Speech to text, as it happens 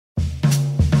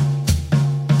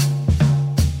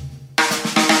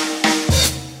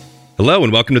Hello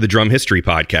and welcome to the Drum History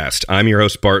Podcast. I'm your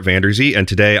host, Bart Vanderzee, and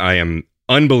today I am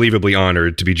unbelievably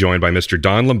honored to be joined by Mr.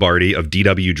 Don Lombardi of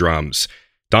DW Drums.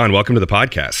 Don, welcome to the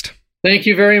podcast. Thank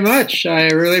you very much. I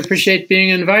really appreciate being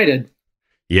invited.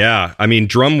 Yeah, I mean,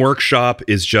 Drum Workshop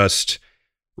is just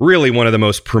really one of the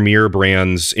most premier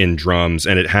brands in drums,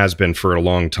 and it has been for a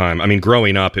long time. I mean,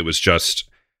 growing up, it was just...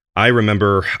 I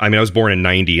remember, I was born in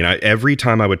 90, and every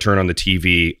time I would turn on the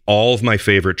TV, all of my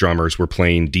favorite drummers were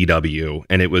playing DW,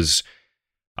 and it was,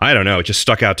 I don't know, it just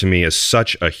stuck out to me as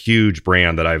such a huge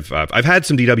brand that I've had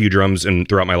some DW drums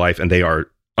throughout my life, and they are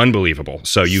unbelievable.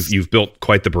 So you've built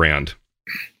quite the brand.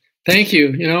 Thank you.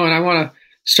 And I want to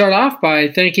start off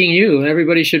by thanking you.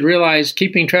 Everybody should realize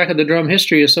keeping track of the drum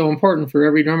history is so important for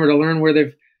every drummer to learn where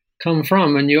they've come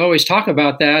from, and you always talk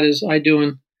about that, as I do,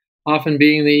 and often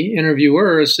being the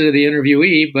interviewer instead of the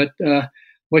interviewee, but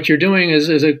what you're doing is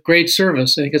a great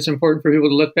service. I think it's important for people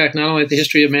to look back not only at the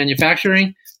history of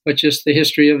manufacturing, but just the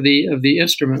history of the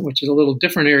instrument, which is a little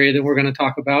different area than we're going to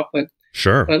talk about. But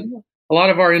sure. But a lot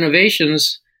of our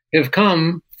innovations have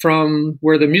come from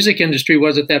where the music industry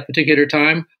was at that particular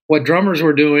time, what drummers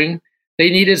were doing.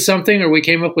 They needed something, or we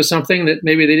came up with something that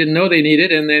maybe they didn't know they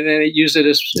needed, and they used it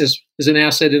as an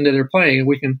asset into their playing. And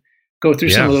we can go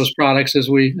through some of those products as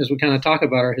we kind of talk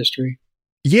about our history.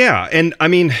 Yeah, and I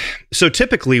mean, so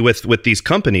typically with these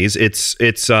companies,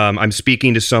 it's I'm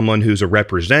speaking to someone who's a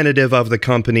representative of the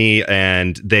company,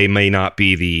 and they may not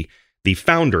be the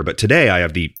founder. But today, I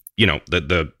have the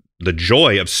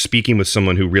joy of speaking with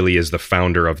someone who really is the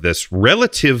founder of this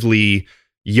relatively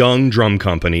young drum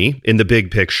company in the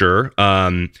big picture.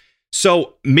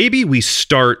 So maybe we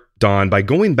start, Don, by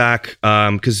going back,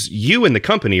 because you and the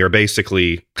company are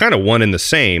basically kind of one and the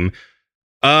same.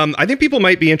 I think people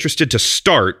might be interested to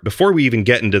start, before we even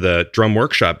get into the Drum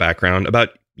Workshop background, about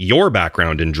your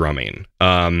background in drumming,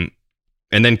 and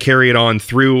then carry it on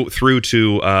through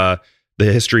to the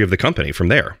history of the company from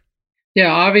there.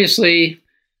 Yeah, obviously,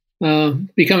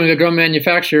 becoming a drum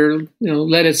manufacturer,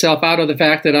 led itself out of the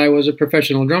fact that I was a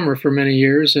professional drummer for many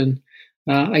years, and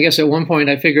I guess at one point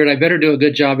I figured I better do a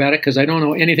good job at it because I don't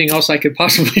know anything else I could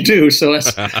possibly do. So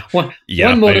that's one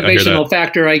motivational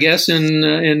factor, I guess,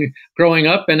 in growing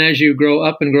up and as you grow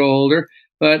up and grow older.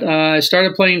 But I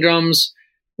started playing drums,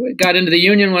 got into the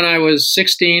union when I was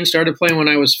 16, started playing when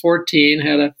I was 14,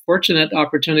 had a fortunate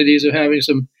opportunities of having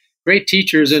some great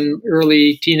teachers in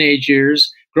early teenage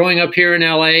years. Growing up here in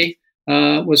LA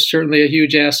was certainly a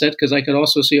huge asset because I could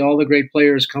also see all the great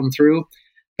players come through.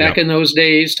 Back in those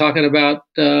days, talking about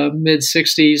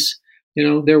mid-'60s,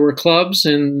 there were clubs,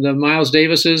 and the Miles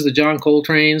Davises, the John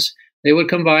Coltrane's, they would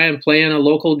come by and play in a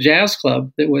local jazz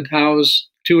club that would house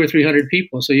 200 or 300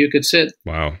 people. So you could sit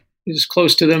as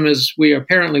close to them as we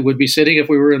apparently would be sitting if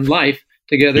we were in life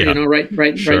together, right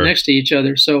next to each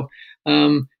other. So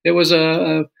it was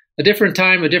a different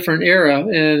time, a different era,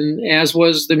 and as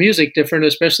was the music different,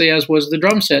 especially as was the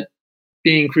drum set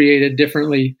being created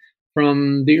differently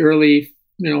from the early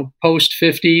post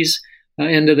 50s,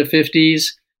 end of the 50s.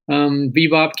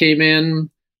 Bebop came in,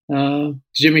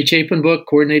 Jimmy Chapin book,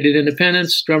 Coordinated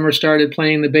Independence. Drummers started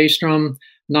playing the bass drum,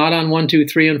 not on 1, 2,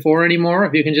 3, and 4 anymore.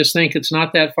 If you can just think, it's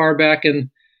not that far back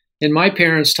in my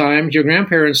parents' times, your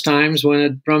grandparents' times, when a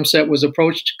drum set was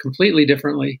approached completely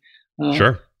differently.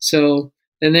 Sure. So,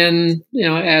 and then,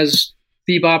 as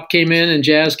bebop came in and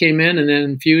jazz came in, and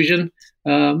then fusion,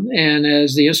 and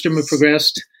as the instrument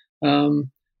progressed,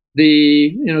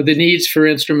 the needs for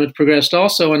instruments progressed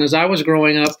also. And as I was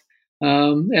growing up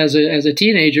as a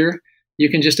teenager, you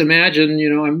can just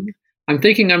imagine, I'm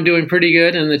thinking I'm doing pretty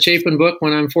good in the Chapin book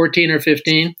when I'm 14 or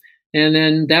 15. And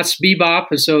then that's bebop.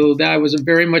 And so that was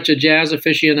very much a jazz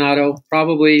aficionado,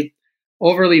 probably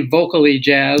overly vocally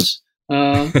jazz.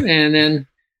 And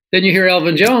then you hear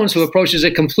Elvin Jones, who approaches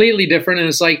it completely different. And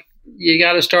it's like, you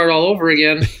got to start all over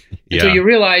again until you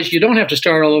realize you don't have to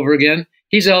start all over again.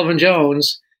 He's Elvin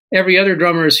Jones. Every other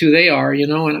drummer is who they are,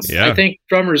 and I think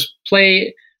drummers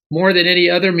play more than any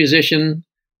other musician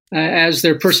as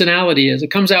their personality is.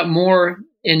 It comes out more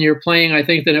in your playing, I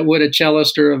think, than it would a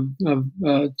cellist or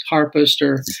a harpist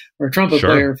or a trumpet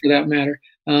player, for that matter.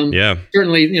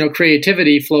 Certainly,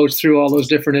 creativity flows through all those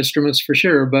different instruments for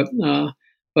sure, but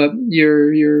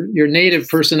your native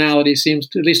personality seems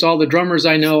to, at least all the drummers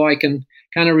I know, I can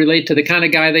kind of relate to the kind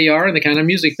of guy they are and the kind of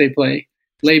music they play.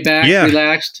 Laid back,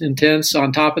 relaxed, intense,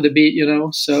 on top of the beat,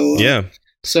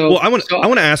 So well, I want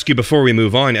to ask you before we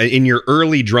move on, in your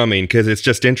early drumming, because it's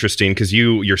just interesting, because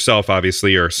you yourself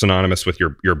obviously are synonymous with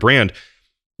your brand.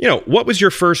 What was your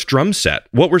first drum set?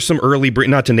 What were some early,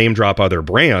 not to name drop other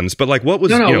brands, but like what was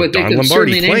Don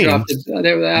Lombardi playing?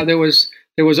 There was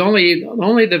there was only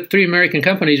the three American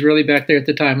companies really back there at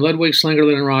the time: Ludwig,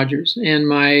 Slingerland, and Rogers. And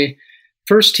my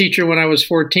first teacher when I was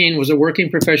 14 was a working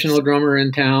professional drummer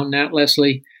in town, Nat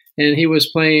Leslie, and he was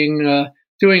playing,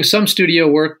 doing some studio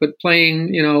work, but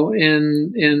playing,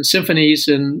 in symphonies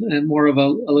and more of a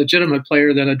legitimate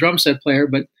player than a drum set player.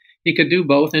 But he could do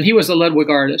both, and he was a Ludwig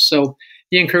artist, so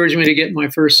he encouraged me to get my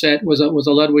first set was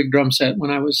a Ludwig drum set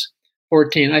when I was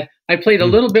 14. I played a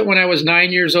little bit when I was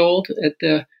 9 years old at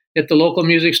the local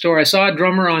music store. I saw a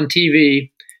drummer on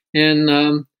TV, and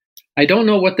I don't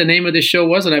know what the name of the show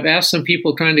was, and I've asked some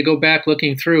people trying to go back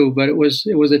looking through, but it was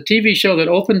a TV show that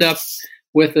opened up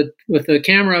with the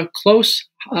camera close,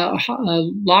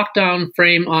 lockdown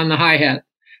frame on the hi-hat,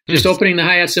 just opening the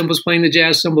hi-hat cymbals, playing the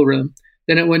jazz cymbal rhythm.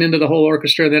 Then it went into the whole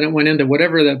orchestra. Then it went into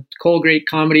whatever the Colgate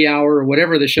Comedy Hour or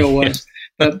whatever the show was.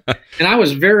 And I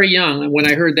was very young when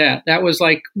I heard that. That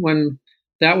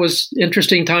was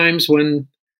interesting times when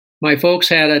my folks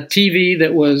had a TV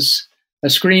that was a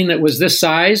screen that was this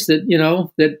size that,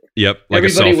 Yep, like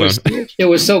everybody a cell phone. it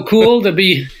was so cool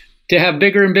to have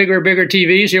bigger and bigger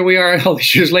Here we are all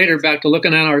these years later back to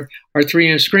looking at our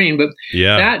 3-inch screen. But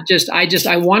that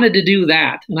I wanted to do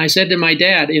that. And I said to my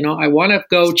dad, I want to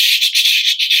go,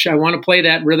 I want to play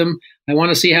that rhythm. I want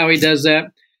to see how he does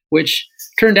that, which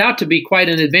turned out to be quite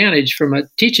an advantage from a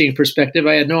teaching perspective.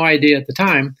 I had no idea at the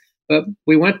time, but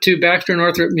we went to Baxter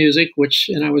Northrop Music,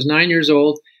 and I was 9 years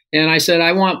old. And I said,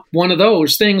 I want one of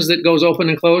those things that goes open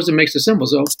and closed and makes the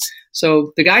cymbals open.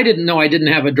 So the guy didn't know I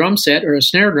didn't have a drum set or a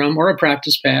snare drum or a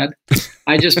practice pad.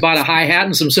 I just bought a hi-hat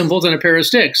and some cymbals and a pair of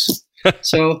sticks.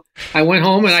 So I went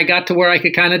home and I got to where I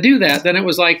could kind of do that. Then it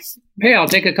was like, hey, I'll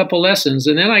take a couple lessons.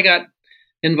 And then I got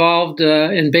involved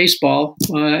in baseball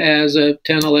as a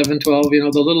 10, 11, 12, the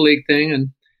Little League thing,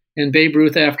 and Babe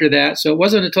Ruth after that. So it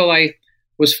wasn't until I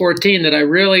was 14 that I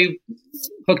really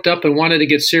hooked up and wanted to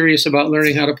get serious about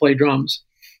learning how to play drums.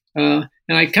 And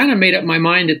I kind of made up my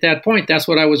mind at that point, that's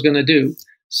what I was going to do.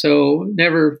 So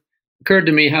never occurred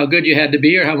to me how good you had to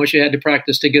be or how much you had to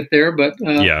practice to get there. But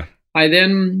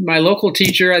my local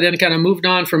teacher, I then kind of moved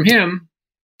on from him.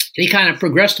 He kind of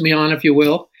progressed me on, if you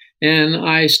will. And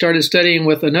I started studying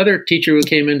with another teacher who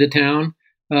came into town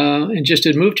and just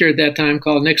had moved here at that time,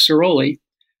 called Nick Ciroli.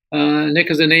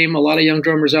 Nick is a name a lot of young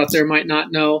drummers out there might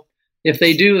not know. If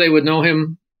they do, they would know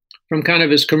him from kind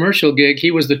of his commercial gig. He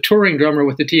was the touring drummer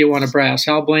with the Tijuana Brass.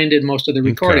 Hal Blaine did most of the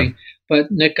recording, but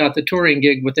Nick got the touring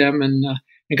gig with them and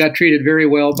got treated very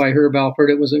well by Herb Alpert.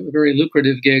 It was a very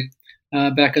lucrative gig.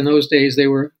 Back in those days, they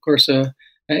were, of course, a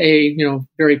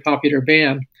very popular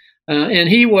band. And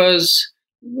he was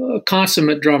a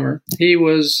consummate drummer. He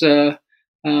was, the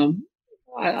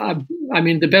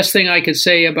best thing I could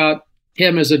say about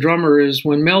him as a drummer is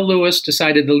when Mel Lewis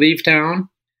decided to leave town.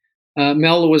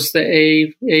 Mel was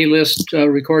the A-list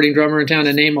recording drummer in town,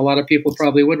 a name a lot of people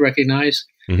probably would recognize.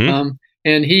 Mm-hmm.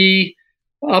 And he,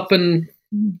 up in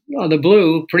the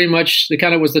blue, pretty much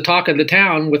was the talk of the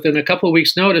town. Within a couple of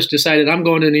weeks' notice, decided, I'm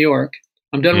going to New York.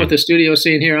 I'm done with the studio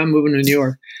scene here. I'm moving to New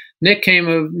York. Nick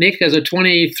as a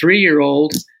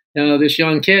 23-year-old, this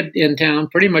young kid in town,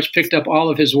 pretty much picked up all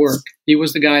of his work. He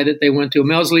was the guy that they went to.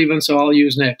 Mel's leaving, so I'll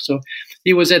use Nick. So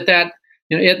he was at that,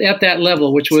 at that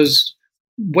level, which was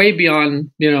way beyond,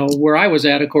 where I was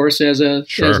at, of course, as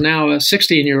now a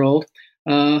 16-year-old.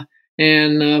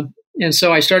 And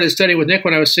so I started studying with Nick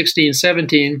when I was 16,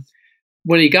 17.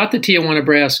 When he got the Tijuana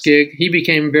Brass gig, he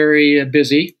became very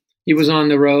busy. He was on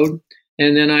the road.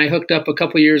 And then I hooked up a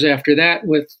couple of years after that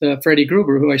with Freddie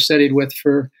Gruber, who I studied with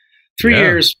for 3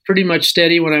 years, pretty much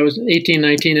steady when I was 18,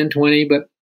 19, and 20, but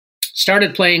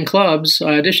started playing clubs.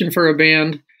 I auditioned for a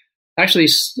band. Actually,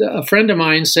 a friend of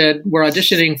mine said, we're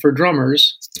auditioning for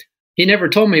drummers. He never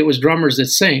told me it was drummers that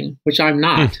sing, which I'm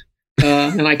not.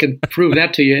 And I can prove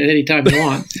that to you at any time you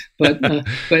want. But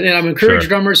I'm encouraged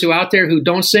drummers who out there who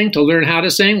don't sing to learn how to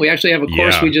sing. We actually have a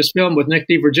course we just filmed with Nick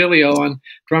DiVirgilio on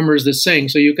drummers that sing.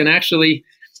 So you can actually,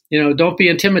 don't be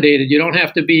intimidated. You don't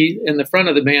have to be in the front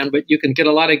of the band, but you can get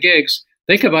a lot of gigs.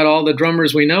 Think about all the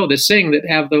drummers we know that sing that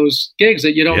have those gigs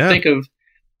that you don't think of.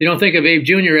 You don't think of Abe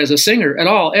Jr. as a singer at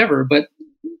all, ever, but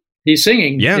he's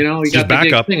singing. Yeah, he got the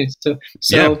gig singing.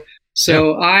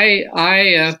 So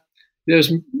I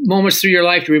there's moments through your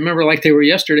life you remember like they were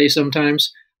yesterday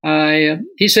sometimes.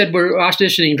 He said, we're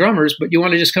auditioning drummers, but you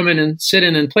want to just come in and sit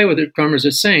in and play with the drummers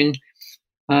that sing.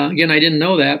 Again, I didn't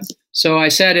know that. So I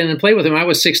sat in and played with him. I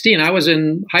was 16. I was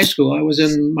in high school. I was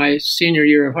in my senior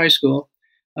year of high school.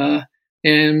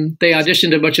 And they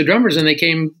auditioned a bunch of drummers and they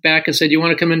came back and said, you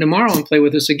want to come in tomorrow and play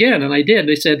with us again? And I did.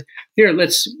 They said, here,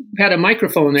 had a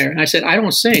microphone there. And I said, I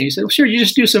don't sing. He said, well, sure, you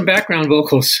just do some background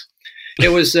vocals. It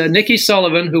was Nicky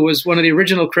Sullivan, who was one of the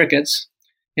original Crickets,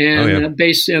 and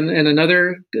bass and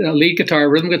another lead guitar,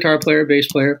 rhythm guitar player, bass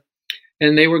player.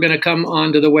 And they were going to come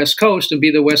onto the West Coast and be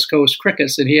the West Coast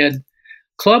Crickets. And he had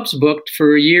clubs booked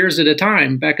for years at a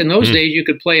time. Back in those days, you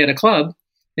could play at a club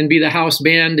and be the house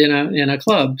band in a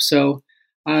club. So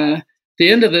the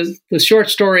end of the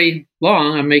short story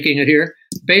long, I'm making it here.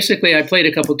 Basically, I played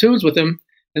a couple tunes with him,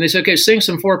 and they said, "Okay, sing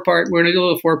some 4-part. We're going to do a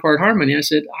little 4-part harmony."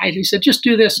 He said, "Just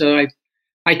do this." So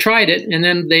I tried it, and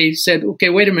then they said, "Okay,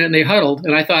 wait a minute." And they huddled,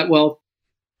 and I thought, well,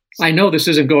 I know this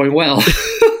isn't going well.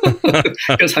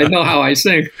 Because I know how I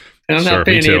sing, and I'm not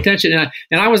paying any attention.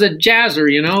 And I was a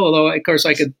jazzer, although of course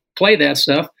I could play that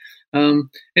stuff.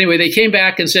 Anyway, they came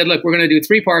back and said, "Look, we're going to do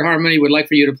 3-part harmony. We'd like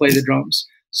for you to play the drums."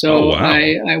 So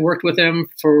I worked with them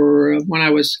for when I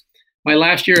was my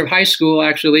last year of high school.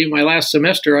 Actually, my last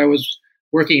semester, I was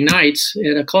working nights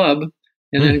at a club,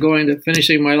 and then going to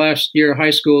finishing my last year of high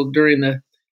school during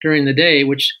the day,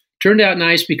 which turned out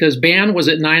nice because band was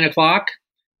at 9:00,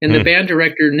 and the band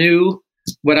director knew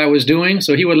what I was doing,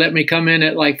 so he would let me come in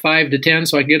at like 5 to 10,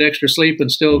 so I could get extra sleep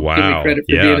and still give me credit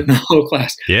for being in the whole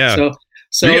class. Yeah.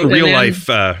 So you get real life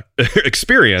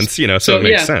experience, so it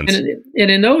makes sense.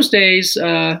 And in those days,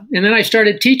 and then I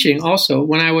started teaching also.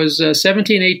 When I was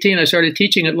 17, 18, I started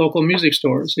teaching at local music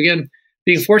stores. Again,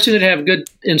 being fortunate to have good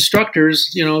instructors,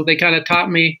 they kind of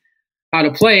taught me how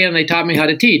to play, and they taught me how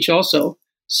to teach also.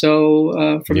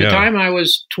 So from the time I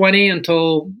was 20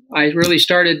 until I really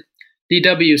started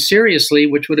DW seriously,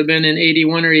 which would have been in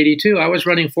 81 or 82, I was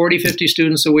running 40, 50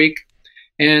 students a week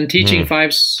and playing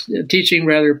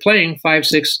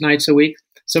 5-6 nights a week,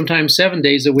 sometimes 7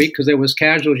 days a week, because there was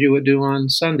casuals you would do on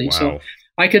Sunday. Wow. So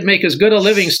I could make as good a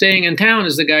living staying in town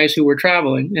as the guys who were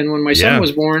traveling. And when my son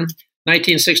was born,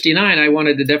 1969, I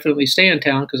wanted to definitely stay in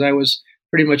town because I was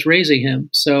pretty much raising him.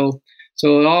 So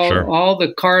all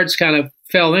the cards kind of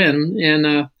fell in,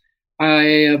 and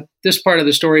this part of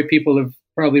the story people have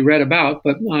probably read about,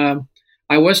 but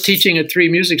I was teaching at 3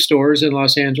 music stores in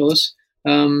Los Angeles.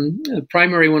 The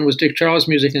primary one was Dick Charles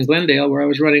Music in Glendale, where I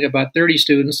was running about 30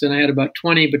 students, and I had about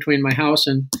 20 between my house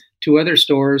and 2 other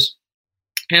stores.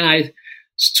 And I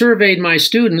surveyed my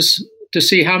students to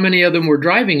see how many of them were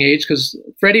driving age, because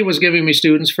Freddie was giving me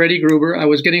students, Freddie Gruber. I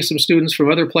was getting some students from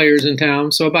other players in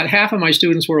town. So about half of my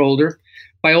students were older.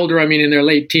 By older, I mean in their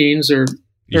late teens or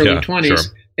early 20s. Sure.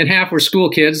 And half were school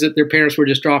kids that their parents were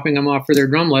just dropping them off for their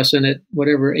drum lesson at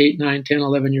whatever, 8, 9, 10,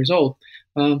 11 years old.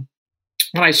 And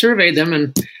I surveyed them,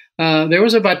 and there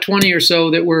was about 20 or so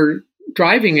that were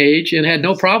driving age and had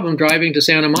no problem driving to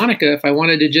Santa Monica if I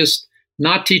wanted to just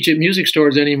not teach at music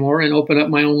stores anymore and open up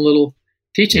my own little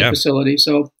teaching facility.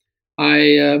 So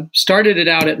I started it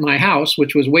out at my house,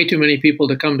 which was way too many people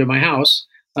to come to my house.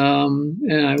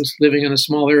 And I was living in a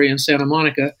small area in Santa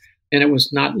Monica, and it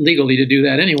was not legally to do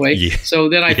that anyway. Yeah. So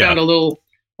then I found a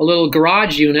little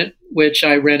garage unit, which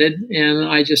I rented, and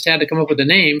I just had to come up with a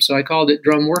name. So I called it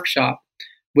Drum Workshop,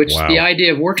 which the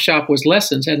idea of workshop was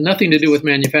lessons, had nothing to do with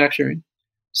manufacturing.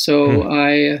 So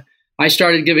I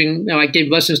started I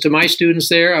gave lessons to my students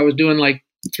there. I was doing like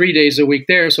 3 days a week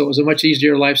there, so it was a much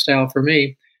easier lifestyle for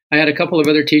me. I had a couple of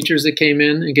other teachers that came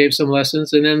in and gave some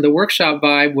lessons. And then the workshop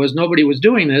vibe was nobody was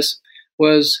doing this,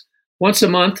 was once a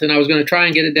month, and I was going to try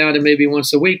and get it down to maybe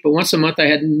once a week, but once a month I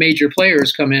had major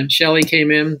players come in. Shelley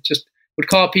came in, just would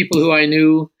call people who I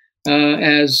knew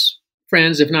as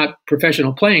friends, if not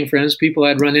professional playing friends, people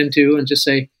I'd run into, and just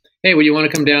say, "Hey, would you want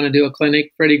to come down and do a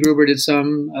clinic?" Freddie Gruber did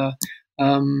some,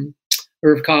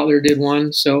 Irv Kotler did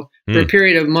one. So for a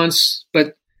period of months,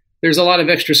 but there's a lot of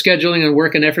extra scheduling and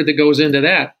work and effort that goes into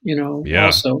that,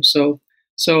 also. So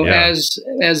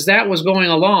as that was going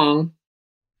along,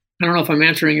 I don't know if I'm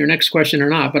answering your next question or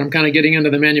not, but I'm kind of getting into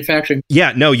the manufacturing.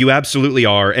 Yeah, no, you absolutely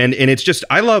are. And it's just,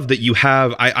 I love that you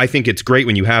have, I think it's great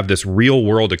when you have this real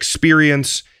world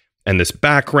experience and this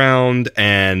background,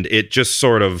 and it just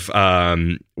sort of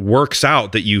works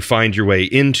out that you find your way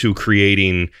into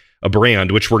creating a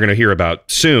brand, which we're going to hear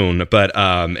about soon. But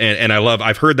and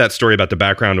I've heard that story about the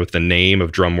background with the name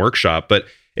of Drum Workshop, but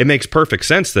it makes perfect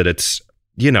sense that it's,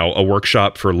 a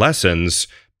workshop for lessons,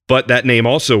 but that name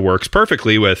also works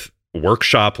perfectly with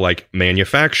workshop like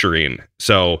manufacturing.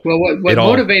 So what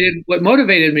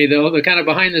motivated me, though, the kind of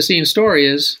behind the scenes story,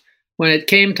 is when it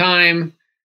came time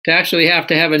to actually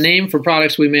have a name for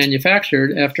products we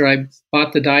manufactured after I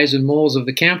bought the dies and molds of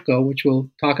the Campco, which we'll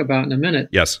talk about in a minute.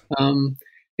 Yes.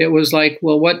 It was like,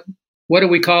 well, what do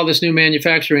we call this new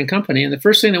manufacturing company? And the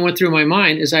first thing that went through my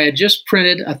mind is I had just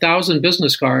printed 1,000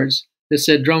 business cards that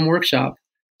said Drum Workshop.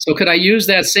 So could I use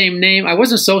that same name? I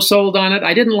wasn't so sold on it.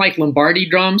 I didn't like Lombardi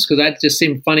drums because that just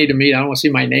seemed funny to me. I don't want to see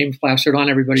my name plastered on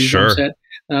everybody's drum set.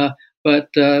 But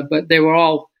they were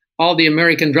all all the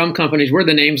American drum companies were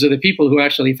the names of the people who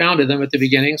actually founded them at the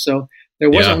beginning. So there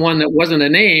wasn't one that wasn't a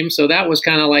name. So that was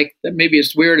kind of like, maybe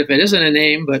it's weird if it isn't a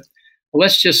name, but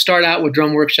let's just start out with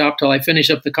Drum Workshop till I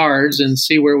finish up the cards and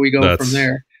see where we go from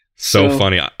there. So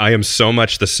funny. I am so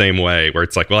much the same way, where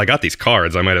it's like, well, I got these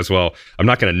cards, I might as well, I'm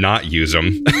not going to not use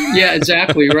them. Yeah,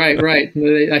 exactly. Right.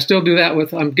 I still do that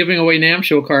I'm giving away NAMM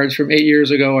show cards from 8 years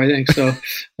ago, I think. So,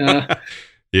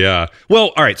 yeah.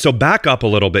 Well, all right. So back up a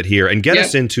little bit here and get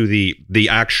us into the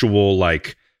actual,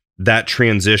 like, that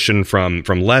transition from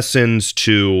lessons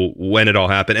to when it all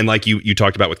happened. And like you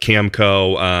talked about with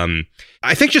Camco,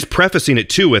 I think just prefacing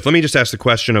it too with, let me just ask the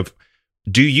question of,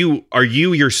 are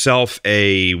you yourself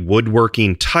a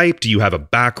woodworking type? Do you have a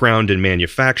background in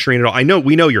manufacturing at all?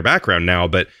 We know your background now,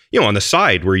 but on the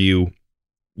side, were you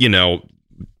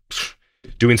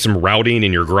doing some routing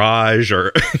in your garage,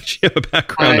 or do you have a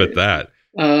background with that?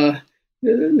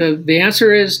 The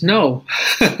answer is no.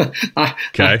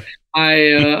 Okay.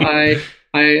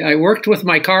 I worked with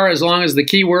my car as long as the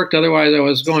key worked. Otherwise, I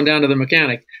was going down to the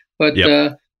mechanic.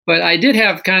 But I did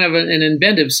have kind of an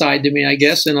inventive side to me, I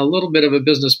guess, and a little bit of a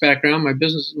business background.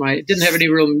 Didn't have any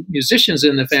real musicians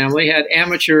in the family. Had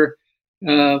amateur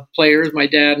players. My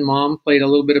dad and mom played a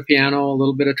little bit of piano, a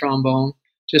little bit of trombone,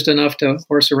 just enough to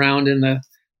horse around in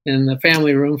the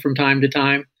family room from time to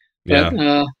time. But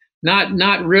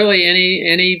not really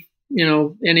any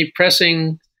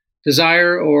pressing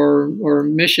desire or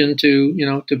mission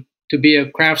to be a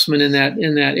craftsman in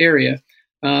that area.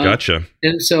 Gotcha.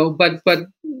 And so, but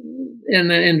in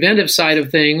the inventive side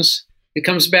of things, it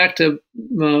comes back to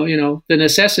the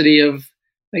necessity of,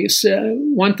 I guess,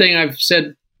 one thing I've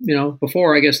said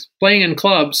before, I guess, playing in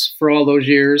clubs for all those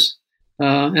years,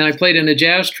 and I played in a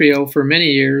jazz trio for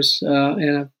many years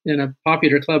in a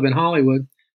popular club in Hollywood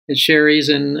at Sherry's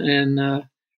and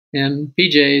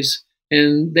PJ's,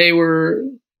 and they were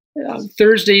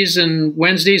Thursdays and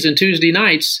Wednesdays and Tuesday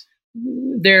nights.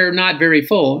 They're not very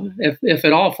full, if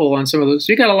at all full on some of those.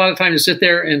 So you got a lot of time to sit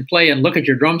there and play and look at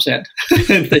your drum set.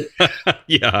 And think,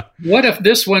 yeah. What if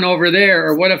this went over there,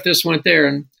 or what if this went there?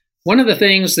 And one of the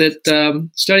things that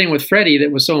studying with Freddie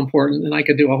that was so important, and I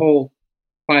could do a whole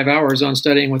 5 hours on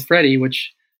studying with Freddie,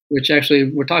 which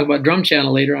actually we'll talk about Drum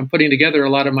Channel later. I'm putting together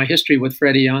a lot of my history with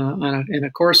Freddie in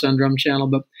a course on Drum Channel.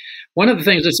 But one of the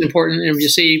things that's important, and you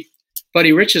see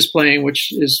Buddy Rich's playing,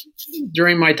 which is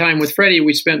during my time with Freddie,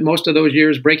 we spent most of those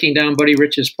years breaking down Buddy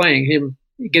Rich's playing, him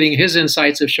getting his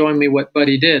insights of showing me what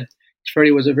Buddy did.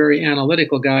 Freddie was a very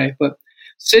analytical guy, but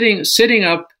sitting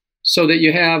up so that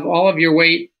you have all of your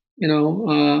weight,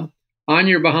 on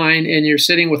your behind, and you're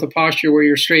sitting with a posture where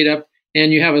you're straight up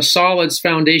and you have a solid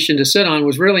foundation to sit on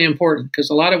was really important, because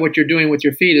a lot of what you're doing with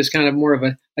your feet is kind of more of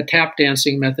a tap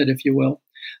dancing method, if you will.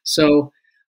 So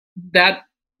that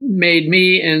made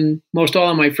me and most all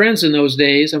of my friends in those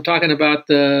days, I'm talking about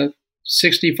the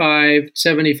 65,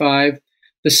 75,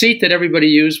 the seat that everybody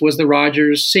used was the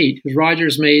Rogers seat, because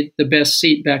Rogers made the best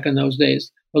seat back in those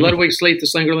days. The Ludwig seat, the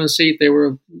Slingerland seat, they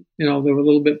were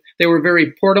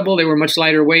very portable. They were much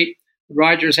lighter weight.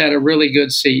 Rogers had a really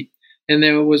good seat. And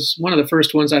there was one of the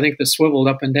first ones, I think, that swiveled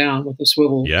up and down with the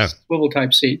swivel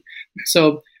type seat.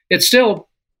 So it still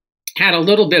had a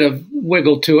little bit of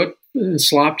wiggle to it,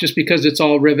 slop, just because it's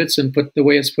all rivets and the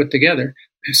way it's put together.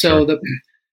 So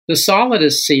the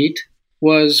solidest seat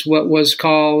was what was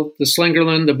called the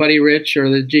Slingerland, the Buddy Rich, or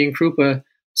the Gene Krupa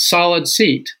solid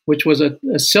seat, which was a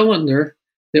cylinder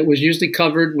that was usually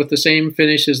covered with the same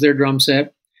finish as their drum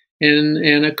set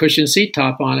and a cushion seat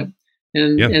top on it.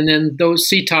 And then those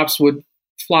seat tops would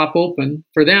flop open.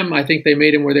 For them, I think they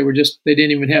made them where they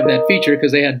didn't even have that feature,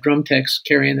 because they had drum techs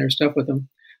carrying their stuff with them.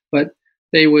 But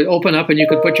they would open up and you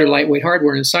could put your lightweight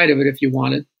hardware inside of it if you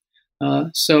wanted.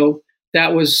 So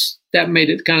that made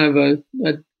it kind of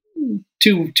a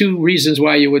two reasons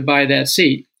why you would buy that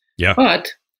seat. Yeah.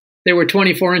 But they were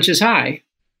 24 inches high.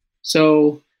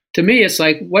 So to me, it's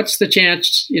like, what's the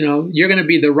chance, you're going to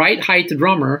be the right height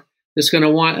drummer that's going to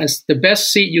want the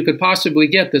best seat you could possibly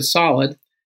get that's solid,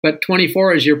 but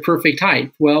 24 is your perfect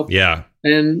height. Well, yeah.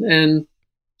 And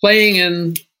playing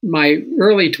in my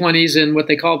early 20s in what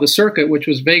they call the circuit, which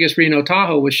was Vegas, Reno,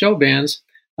 Tahoe with show bands,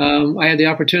 I had the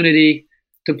opportunity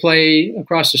to play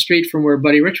across the street from where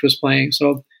Buddy Rich was playing.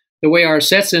 So the way our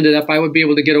sets ended up, I would be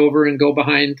able to get over and go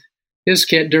behind his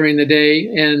kit during the day,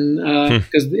 and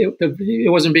because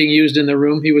it wasn't being used in the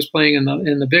room, he was playing in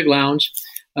the big lounge.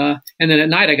 And then at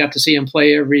night, I got to see him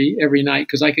play every night,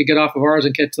 because I could get off of ours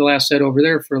and get to the last set over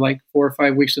there for like 4 or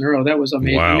 5 weeks in a row. That was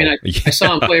amazing. Wow. I mean, I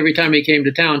saw him play every time he came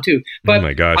to town too. But oh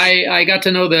my gosh. I got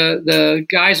to know the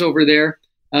guys over there,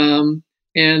 and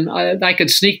I could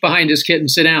sneak behind his kit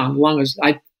and sit down, as long as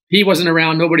he wasn't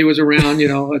around, nobody was around.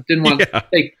 Didn't want to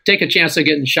take a chance of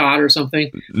getting shot or something.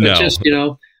 But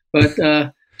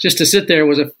just to sit there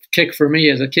was a kick for me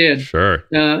as a kid. Sure.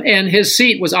 And his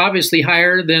seat was obviously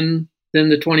higher than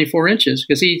the 24 inches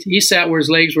because he sat where his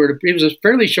legs were. He was a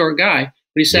fairly short guy, but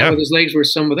he sat with his legs where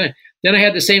some of the. Then I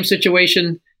had the same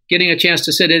situation getting a chance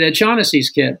to sit at Ed Shaughnessy's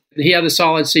kid. He had the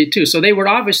solid seat too. So they were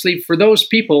obviously, for those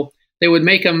people, they would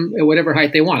make them at whatever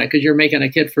height they wanted because you're making a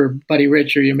kit for Buddy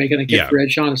Rich or you're making a kit for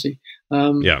Ed Shaughnessy.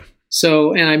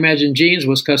 So, and I imagine Gene's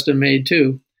was custom made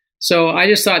too. So I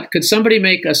just thought, could somebody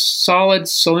make a solid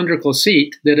cylindrical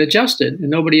seat that adjusted? And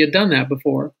nobody had done that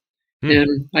before.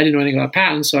 And I didn't know anything about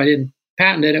patents, so I didn't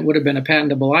patent it. It would have been a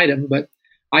patentable item. But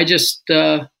I just,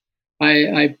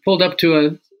 I pulled up to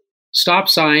a stop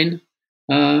sign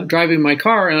driving my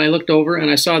car, and I looked over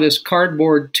and I saw this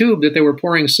cardboard tube that they were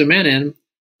pouring cement in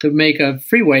to make a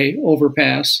freeway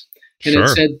overpass. And it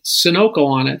said Sunoco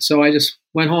on it. So I just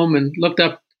went home and looked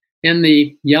up in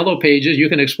the yellow pages. You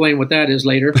can explain what that is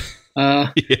later.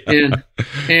 And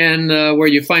where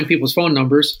you find people's phone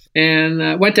numbers.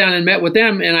 And went down and met with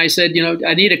them. And I said,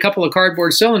 I need a couple of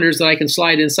cardboard cylinders that I can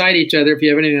slide inside each other if you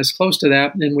have anything that's close to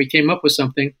that. And we came up with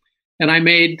something. And I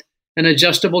made an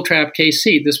adjustable trap case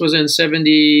seat. This was in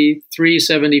 73,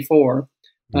 74,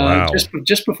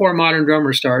 just before Modern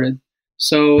Drummer started.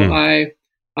 So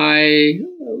I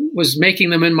was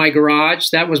making them in my garage.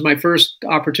 That was my first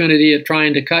opportunity at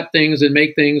trying to cut things and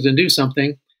make things and do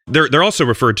something. They're also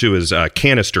referred to as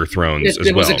canister thrones as well.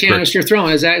 It was a canister throne.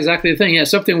 Is that exactly the thing? Yeah,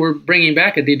 something we're bringing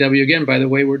back at DW again, by the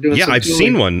way. We're doing I've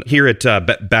seen one here at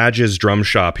Badge's Drum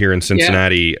Shop here in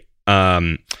Cincinnati.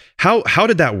 Yeah. How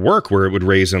did that work where it would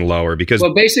raise and lower? Because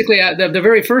basically the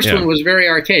very first one was very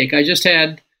archaic.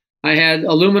 I had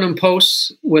aluminum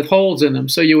posts with holes in them.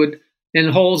 So and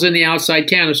holes in the outside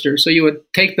canister. So you would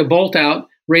take the bolt out,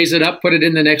 raise it up, put it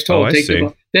in the next hole.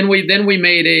 Then we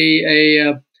made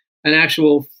an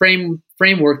actual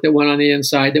framework that went on the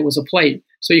inside that was a plate.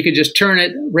 So you could just turn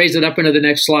it, raise it up into the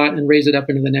next slot, and raise it up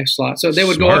into the next slot. So they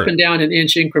would go up and down in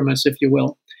inch increments, if you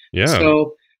will. Yeah.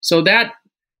 So that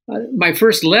my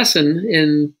first lesson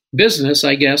in business,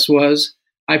 I guess, was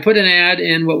I put an ad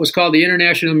in what was called the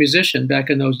International Musician back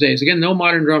in those days. Again, no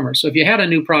Modern Drummer. So if you had a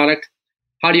new product,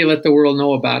 how do you let the world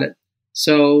know about it?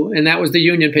 So, and that was the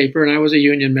union paper, and I was a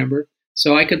union member.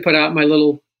 So I could put out my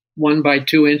little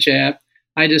 1x2 inch ad.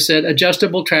 I just said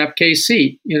adjustable trap case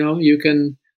seat. You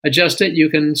can adjust it. You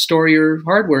can store your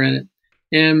hardware in it.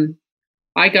 And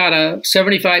I got a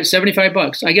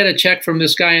 $75. I get a check from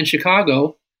this guy in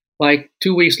Chicago. Like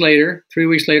 3 weeks later,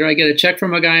 I get a check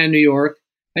from a guy in New York.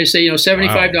 I say,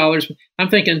 $75. Wow. I'm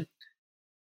thinking,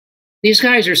 these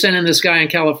guys are sending this guy in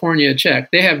California a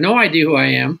check. They have no idea who I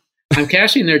am. I'm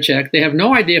cashing their check. They have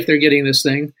no idea if they're getting this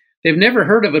thing. They've never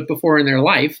heard of it before in their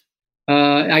life.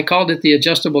 I called it the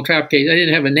adjustable trap case. I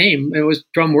didn't have a name. It was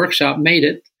Drum Workshop made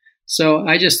it. So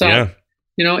I just thought,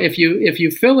 if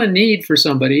you fill a need for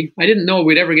somebody, I didn't know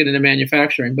we'd ever get into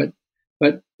manufacturing,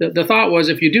 but the thought was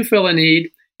if you do fill a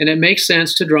need and it makes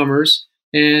sense to drummers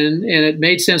and it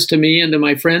made sense to me and to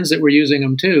my friends that were using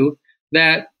them too,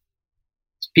 that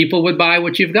people would buy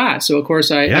what you've got. So of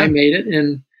course I made it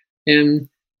and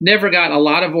never got a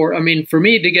lot of for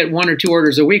me to get 1 or 2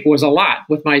 orders a week was a lot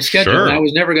with my schedule. Sure. I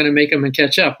was never going to make them and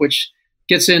catch up, which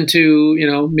gets into,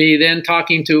 me then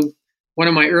talking to one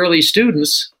of my early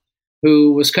students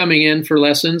who was coming in for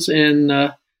lessons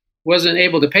and wasn't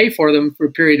able to pay for them for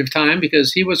a period of time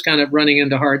because he was kind of running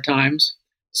into hard times.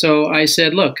 So I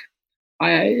said, look,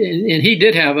 and he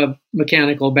did have a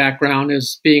mechanical background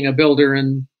as being a builder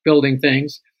and building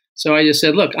things. So I just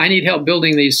said, look, I need help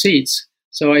building these seats.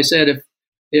 So I said,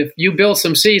 if you build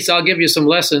some seats, I'll give you some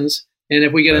lessons. And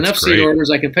if we get enough seat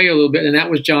orders, I can pay you a little bit. And that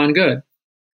was John Good.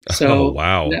 So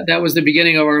that was the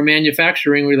beginning of our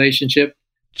manufacturing relationship.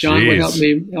 John would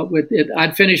help with it.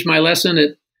 I'd finish my lesson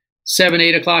at 7,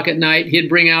 8 o'clock at night. He'd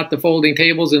bring out the folding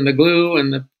tables and the glue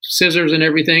and the scissors and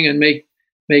everything and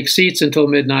make seats until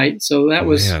midnight. So that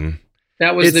was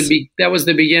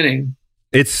the beginning.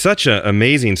 It's such an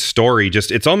amazing story.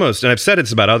 It's almost, and I've said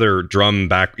it's about other drum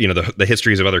the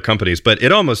histories of other companies, but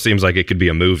it almost seems like it could be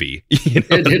a movie.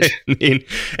 I mean?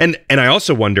 And I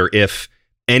also wonder if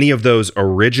any of those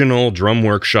original Drum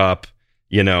Workshop,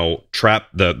 trap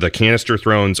the canister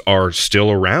thrones are still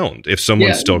around. If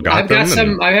someone's still got them.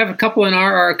 Some. I have a couple in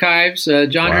our archives.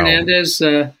 John Hernandez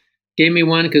gave me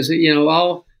one because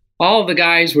all of the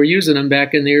guys were using them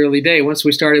back in the early day. Once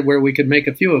we started where we could make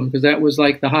a few of them, because that was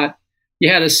like the hot. You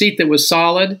had a seat that was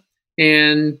solid,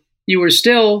 and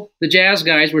the jazz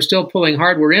guys were still pulling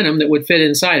hardware in them that would fit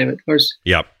inside of it. Of course,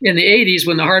 in the 80s,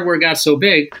 when the hardware got so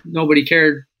big, nobody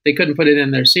cared they couldn't put it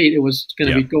in their seat. It was going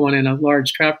to Yeah. be going in a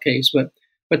large trap case. But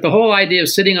the whole idea of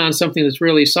sitting on something that's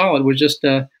really solid was just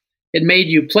it made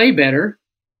you play better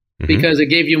because it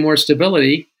gave you more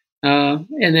stability, and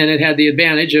then it had the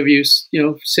advantage of you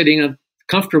sitting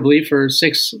comfortably for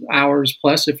 6 hours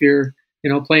plus if you're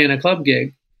playing a club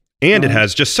gig. And it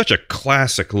has just such a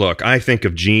classic look. I think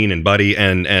of Gene and Buddy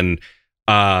and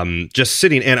just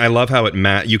sitting, and I love how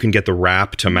you can get the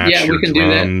wrap to match your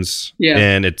drums. Yeah.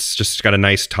 And it's just got a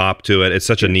nice top to it. It's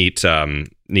such a neat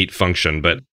function.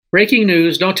 But breaking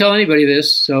news, don't tell anybody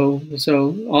this. So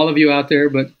all of you out there,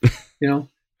 but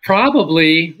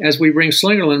probably as we bring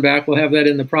Slingerland back, we'll have that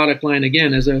in the product line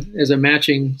again as a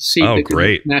matching seat that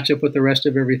can match up with the rest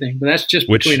of everything. But that's just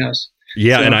between us.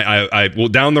 Yeah, so, and I well,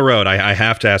 down the road, I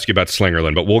have to ask you about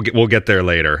Slingerland, but we'll get there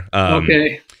later.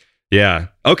 Okay. Yeah.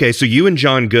 Okay. So you and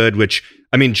John Good, which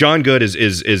I mean, John Good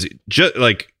is just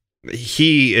like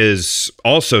he is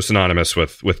also synonymous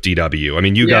with DW. I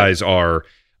mean, you guys are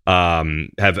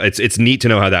it's neat to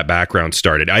know how that background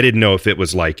started. I didn't know if it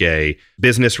was like a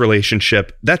business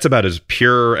relationship. That's about as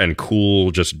pure and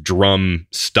cool, just drum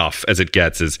stuff as it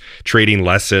gets, is trading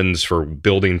lessons for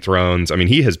building thrones. I mean,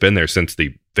 he has been there since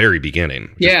the very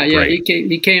beginning. Yeah. He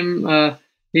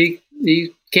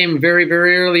came very,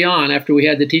 very early on after we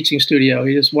had the teaching studio.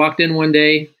 He just walked in one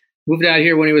day, moved out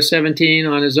here when he was 17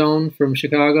 on his own from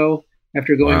Chicago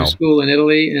after going to school in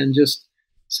Italy, and just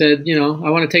said, I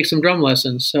want to take some drum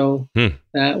lessons. So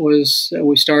that was,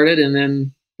 we started,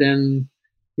 and then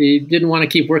he didn't want to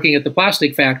keep working at the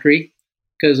plastic factory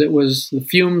because it was the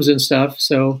fumes and stuff.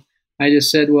 So I just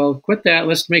said, well, quit that.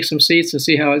 Let's make some seats and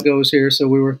see how it goes here. So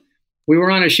we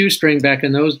were on a shoestring back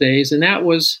in those days. And that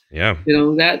was,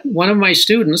 that one of my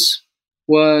students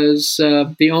was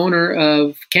the owner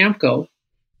of Camco.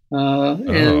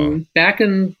 And back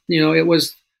in, it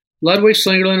was Ludwig,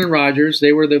 Slingerland, and Rogers.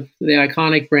 They were the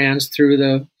iconic brands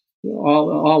through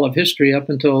all of history up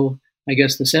until, I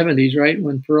guess, the 70s, right?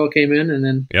 When Pearl came in, and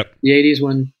then the 80s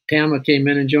when Tama came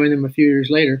in and joined them a few years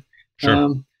later.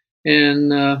 Sure.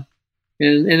 And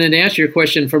then to answer your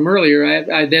question from earlier,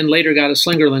 I then later got a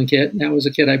Slingerland kit. That was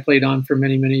a kit I played on for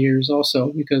many, many years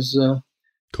also because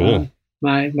cool.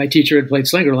 My teacher had played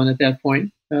Slingerland at that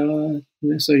point.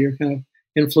 So you're kind of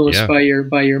influenced by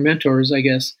your mentors, I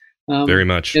guess. Very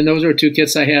much. And those were two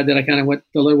kits I had that I kind of went,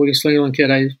 the Ludwig and Slingerland kit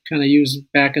I kind of used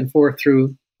back and forth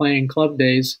through playing club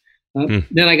days. Then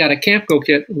I got a Camco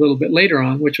kit a little bit later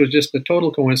on, which was just a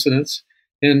total coincidence.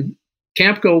 And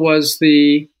Camco was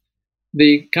the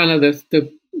kind of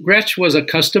the Gretsch was a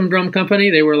custom drum company.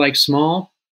 They were like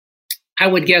small. I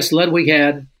would guess Ludwig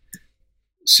had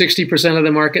 60% of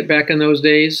the market back in those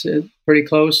days, pretty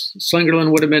close.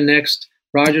 Slingerland would have been next.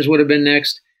 Rogers would have been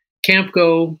next.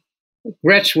 Camco,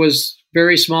 Gretsch was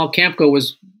very small. Camco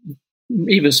was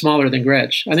even smaller than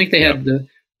Gretsch. I think they had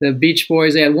the Beach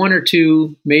Boys. They had one or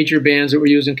two major bands that were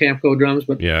using Camco drums,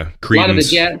 but Creedence.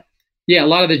 a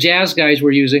lot of the jazz guys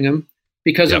were using them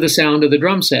because of the sound of the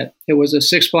drum set. It was a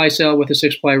 6-ply cell with a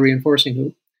 6-ply reinforcing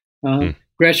hoop.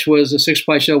 Gretsch was a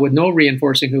 6-ply shell with no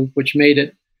reinforcing hoop, which made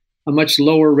it a much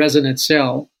lower resonant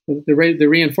cell. The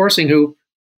reinforcing hoop,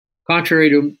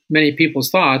 contrary to many people's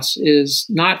thoughts, is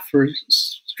not for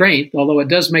strength, although it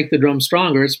does make the drum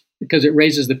stronger. It's because it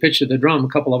raises the pitch of the drum a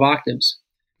couple of octaves.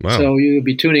 Wow. So you would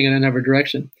be tuning in another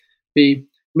direction. Think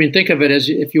of it as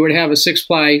if you were to have a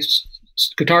 6-ply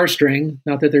guitar string,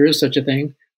 not that there is such a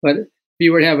thing, but if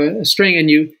you were to have a string and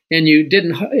you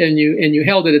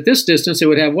held it at this distance, it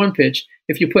would have one pitch.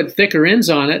 If you put thicker ends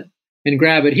on it and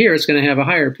grab it here, it's going to have a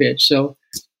higher pitch. So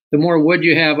the more wood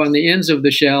you have on the ends of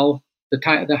the shell,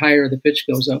 the higher the pitch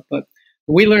goes up. But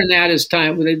we learned that as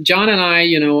time. John and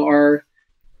I, are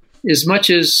as much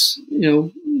as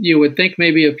you would think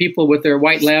maybe of people with their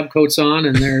white lab coats on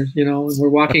and they're we're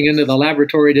walking into the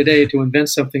laboratory today to invent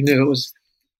something new. It was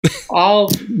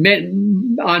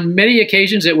on many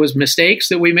occasions it was mistakes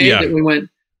that we made that we went,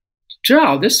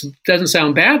 "Joe, this doesn't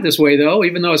sound bad this way though,"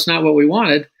 even though it's not what we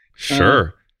wanted.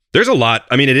 Sure. There's a lot.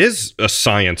 I mean, it is a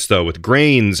science, though, with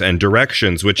grains and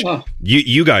directions, which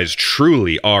you guys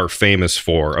truly are famous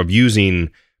for, of using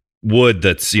wood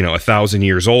that's, 1,000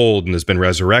 years old and has been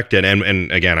resurrected.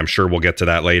 And again, I'm sure we'll get to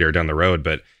that later down the road.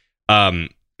 But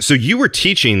so you were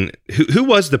teaching, who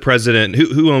was the president?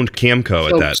 Who owned Camco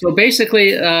at that? So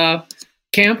basically,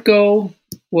 Camco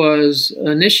was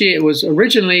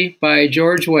originally by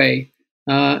George Way.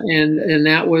 And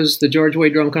that was the George Way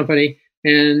Drum Company.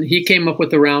 And he came up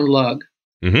with the round lug.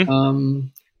 Mm-hmm.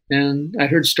 And I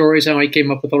heard stories how he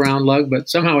came up with the round lug, but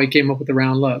somehow he came up with the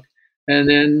round lug. And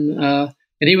then,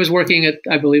 and he was working at,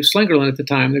 I believe, Slingerland at the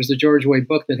time. There's the George Way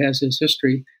book that has his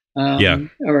history.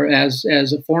 or as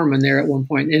a foreman there at one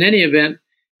point. In any event,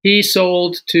 he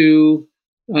sold to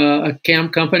a cam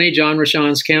company, John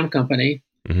Rochon's Cam Company,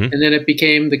 and then it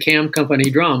became the Cam Company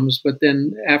Drums. But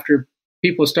then after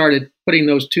people started putting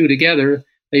those two together,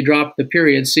 they dropped the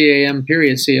period, CAM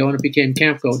period CO, and it became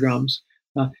Camco Drums.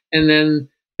 And then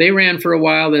they ran for a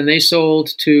while, then they sold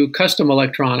to Custom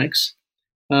Electronics.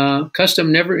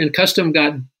 Custom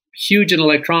got huge in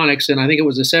electronics, and I think it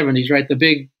was the 70s, right? The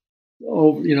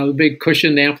big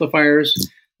cushioned amplifiers.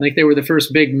 I think they were the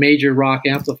first big major rock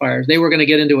amplifiers. They were going to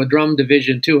get into a drum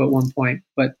division too at one point,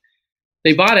 but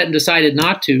they bought it and decided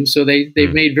not to. So they've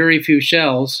made very few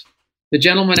shells. The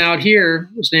gentleman out here,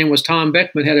 his name was Tom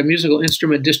Beckman, had a musical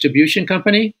instrument distribution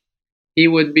company. He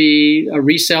would be a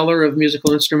reseller of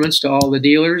musical instruments to all the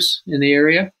dealers in the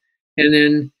area. And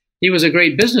then he was a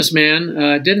great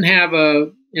businessman, didn't have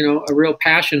a real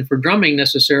passion for drumming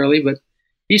necessarily, but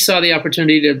he saw the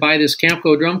opportunity to buy this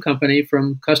Camco drum company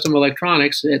from Custom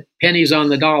Electronics at pennies on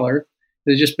the dollar.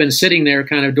 It had just been sitting there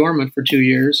kind of dormant for 2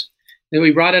 years. Then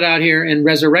we brought it out here and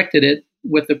resurrected it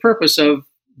with the purpose of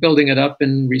building it up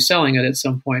and reselling it at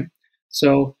some point.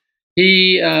 So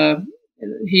he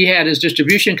had his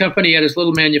distribution company, he had his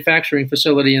little manufacturing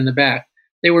facility in the back.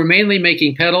 They were mainly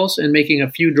making pedals and making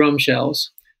a few drum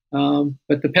shells.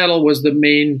 But the pedal was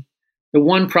the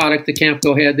one product that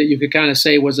Camco had that you could kind of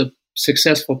say was a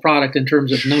successful product in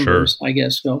terms of numbers, I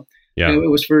guess. So it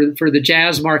was for the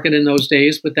jazz market in those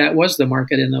days, but that was the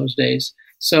market in those days.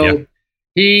 So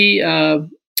he,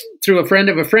 through a friend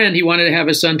of a friend, he wanted to have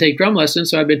his son take drum lessons.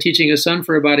 So I've been teaching his son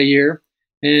for about a year.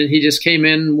 And he just came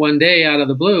in one day out of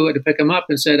the blue to pick him up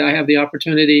and said, I have the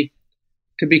opportunity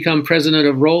to become president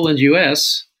of Roland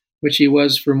US, which he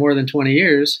was for more than 20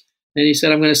 years. And he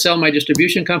said, I'm going to sell my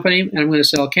distribution company and I'm going to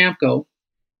sell Camco.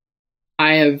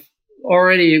 I have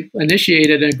already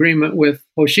initiated an agreement with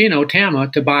Hoshino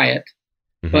Tama to buy it,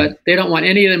 but they don't want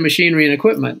any of the machinery and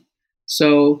equipment.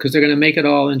 So, because they're going to make it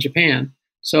all in Japan.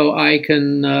 So I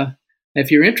can,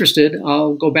 if you're interested,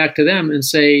 I'll go back to them and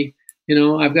say,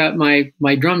 I've got my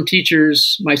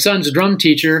son's drum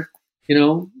teacher,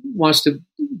 wants to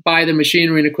buy the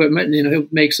machinery and equipment, and he'll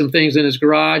make some things in his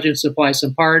garage and supply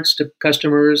some parts to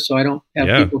customers, so I don't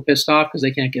have people pissed off because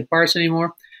they can't get parts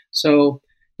anymore. So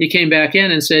he came back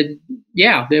in and said,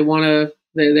 "Yeah,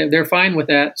 they're fine with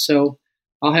that. So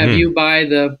I'll have you buy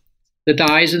the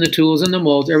dies and the tools and the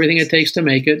molds, everything it takes to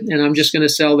make it, and I'm just going to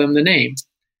sell them the name."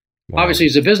 Wow. Obviously,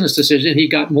 it's a business decision. He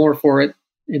got more for it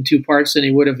in two parts than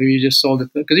he would have if he just sold it,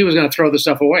 because he was going to throw the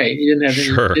stuff away. He didn't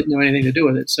have didn't know anything to do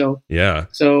with it. So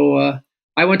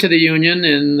I went to the union,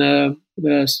 and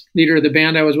the leader of the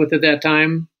band I was with at that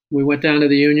time, we went down to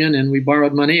the union and we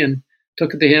borrowed money and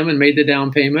took it to him and made the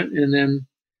down payment, and then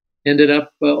ended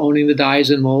up owning the dies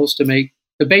and molds to make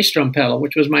the bass drum pedal,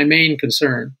 which was my main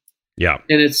concern. Yeah,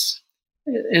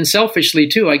 and selfishly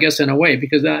too, I guess, in a way,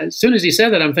 because as soon as he said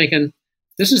that, I'm thinking,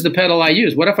 this is the pedal I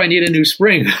use. What if I need a new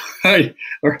spring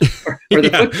or the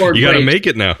footboard? You got to make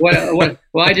it now. Well,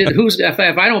 I did. If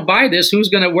I don't buy this,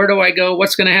 where do I go?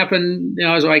 What's going to happen?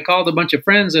 So I called a bunch of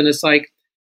friends, and it's like,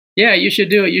 yeah, you should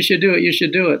do it. You should do it. You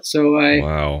should do it.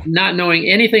 So not knowing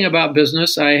anything about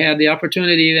business, I had the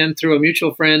opportunity then through a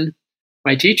mutual friend,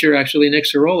 my teacher actually, Nick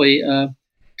Ciroli,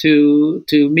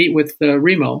 to meet with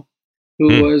Remo,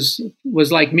 who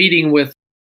was like meeting with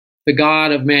the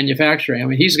god of manufacturing. I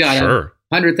mean, he's got a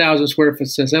 100,000 square foot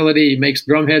facility. He makes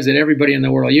drum heads that everybody in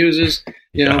the world uses.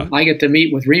 You know, I get to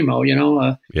meet with Remo,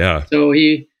 So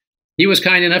he was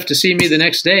kind enough to see me the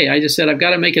next day. I just said, I've got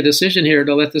to make a decision here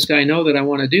to let this guy know that I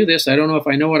want to do this. I don't know if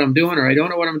I know what I'm doing or I don't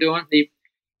know what I'm doing.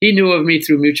 He knew of me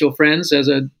through mutual friends as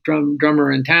a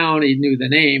drummer in town. He knew the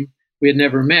name. We had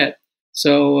never met.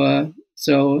 So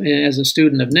as a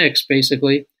student of Nick's,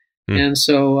 basically. And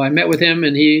so I met with him,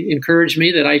 and he encouraged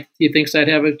me that he thinks I'd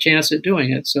have a chance at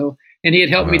doing it. So, and he had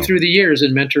helped me through the years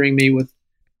in mentoring me with,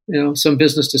 some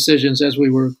business decisions as we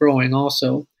were growing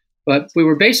also. But we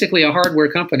were basically a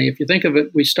hardware company. If you think of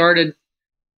it, we started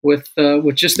with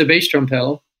just the bass drum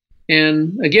pedal.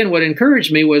 And again, what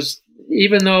encouraged me was,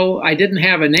 even though I didn't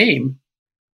have a name,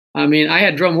 I mean, I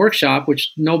had Drum Workshop,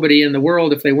 which nobody in the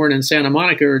world, if they weren't in Santa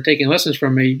Monica or taking lessons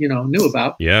from me, knew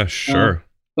about. Yeah, sure.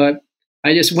 But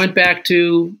I just went back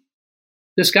to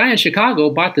this guy in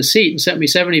Chicago, bought the seat and sent me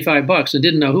 $75 and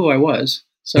didn't know who I was.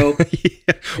 So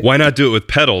why not do it with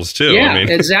pedals too? Yeah,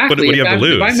 exactly. What do you have to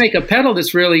lose? If I make a pedal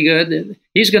that's really good,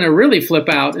 he's going to really flip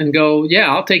out and go,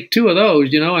 yeah, I'll take 2 of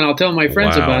those, and I'll tell my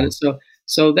friends about it.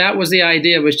 So that was the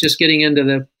idea, was just getting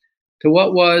into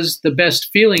what was the best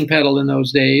feeling pedal in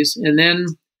those days. And then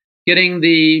getting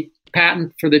the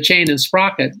patent for the chain and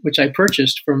sprocket, which I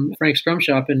purchased from Frank's Drum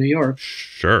Shop in New York.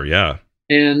 Sure. Yeah.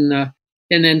 and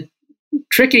then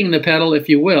tricking the pedal, if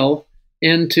you will,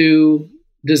 into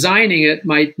designing it.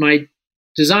 My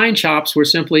design chops were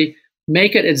simply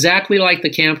make it exactly like the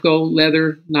Camco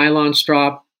leather nylon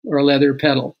strop or leather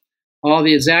pedal, all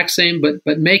the exact same,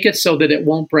 but make it so that it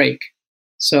won't break.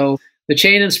 So the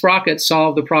chain and sprocket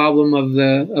solved the problem of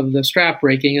the strap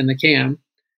breaking in the cam.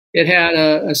 It had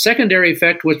a secondary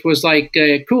effect, which was like,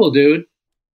 cool, dude.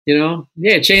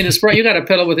 Chain and sprocket. You got a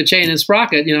pedal with a chain and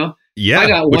sprocket. Yeah, I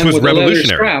got which one was with revolutionary. A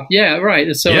leather strap. Yeah, right.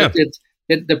 And so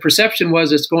the perception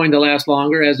was it's going to last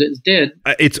longer, as it did.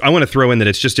 I want to throw in that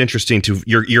it's just interesting to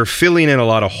you're filling in a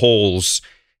lot of holes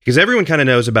because everyone kind of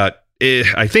knows about.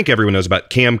 I think everyone knows about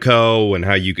Camco and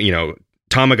how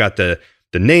Tama got the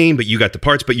name, but you got the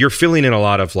parts. But you're filling in a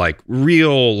lot of like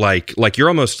real like you're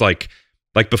almost like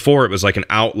before it was like an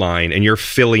outline, and you're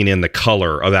filling in the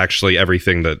color of actually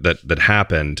everything that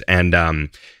happened. And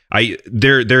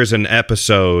there's an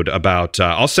episode about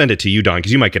I'll send it to you, Don,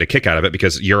 because you might get a kick out of it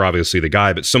because you're obviously the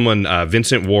guy. But someone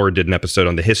Vincent Ward did an episode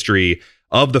on the history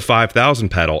of the 5000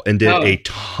 pedal and did a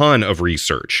ton of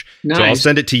research. Nice. So I'll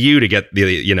send it to you to get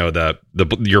the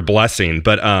your blessing.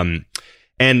 But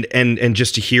and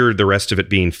just to hear the rest of it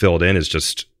being filled in is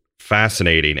just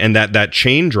fascinating. And that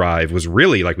chain drive was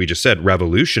really, like we just said,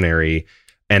 revolutionary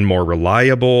and more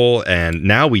reliable. And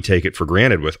now we take it for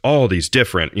granted with all these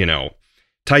different,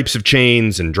 types of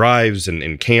chains and drives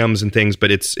and cams and things.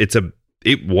 But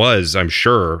it was, I'm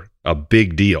sure, a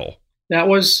big deal. That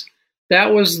was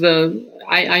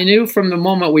I knew from the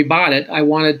moment we bought it, I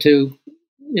wanted to,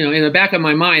 in the back of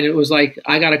my mind, it was like,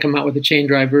 I got to come out with a chain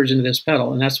drive version of this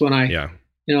pedal. And that's when I,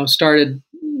 started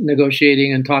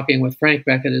negotiating and talking with Frank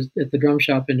back at the drum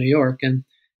shop in New York. And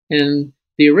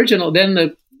the original, then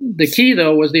the key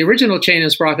though was the original chain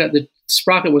and sprocket. The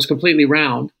sprocket was completely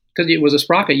round because it was a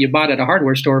sprocket you bought at a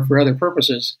hardware store for other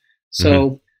purposes.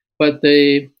 So, but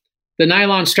the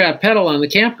nylon strap pedal on the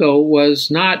Camco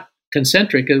was not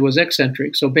concentric, it was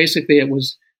eccentric. So basically it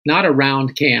was not a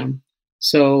round cam.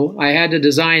 So I had to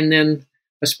design then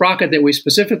a sprocket that we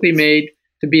specifically made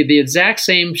to be the exact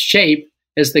same shape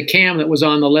as the cam that was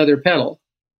on the leather pedal.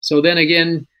 So then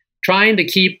again, trying to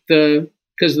keep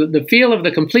because the feel of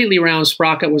the completely round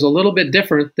sprocket was a little bit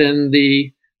different than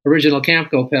the original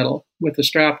Camco pedal with the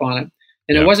strap on it.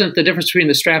 And it wasn't the difference between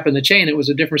the strap and the chain, it was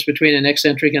a difference between an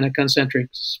eccentric and a concentric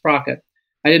sprocket.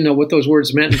 I didn't know what those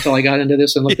words meant until I got into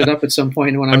this and looked it up at some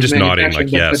point when I was manufacturing. I'm just nodding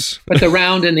like yes. But the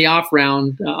round and the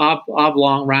off-round,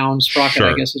 oblong round sprocket,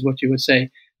 I guess is what you would say.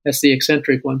 That's the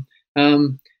eccentric one.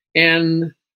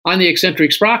 And on the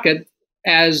eccentric sprocket,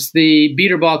 as the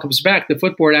beater ball comes back, the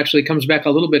footboard actually comes back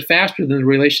a little bit faster than the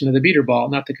relation of the beater ball.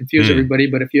 Not to confuse everybody,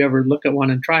 but if you ever look at one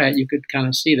and try it, you could kind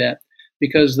of see that.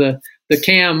 Because the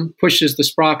cam pushes the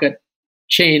sprocket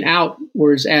chain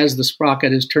outwards as the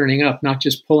sprocket is turning up, not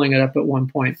just pulling it up at one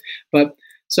point. But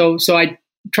so I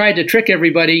tried to trick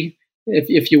everybody,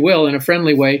 if you will, in a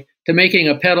friendly way, to making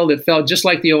a pedal that felt just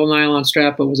like the old nylon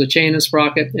strap, but was a chain and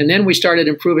sprocket. And then we started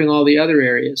improving all the other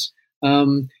areas.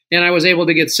 And I was able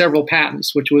to get several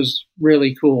patents, which was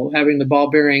really cool, having the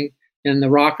ball bearing in the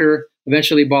rocker,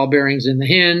 eventually ball bearings in the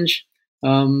hinge.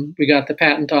 We got the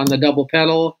patent on the double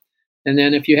pedal. And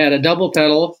then if you had a double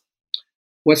pedal,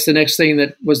 what's the next thing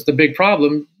that was the big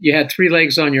problem? You had 3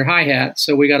 legs on your hi-hat.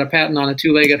 So we got a patent on a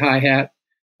 2-legged hi-hat.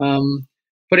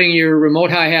 Putting your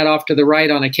remote hi-hat off to the right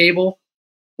on a cable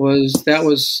was a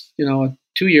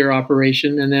 2-year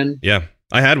operation. And then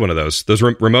I had one of those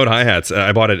remote hi-hats.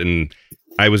 I bought it and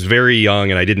I was very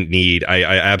young and I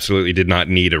absolutely did not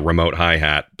need a remote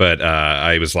hi-hat, but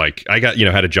I was like, I got,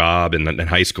 had a job in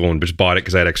high school and just bought it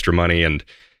because I had extra money and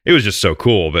it was just so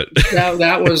cool. But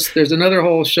there's another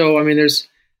whole show. I mean,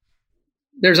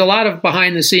 there's a lot of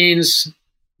behind the scenes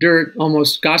dirt,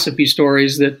 almost gossipy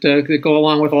stories that go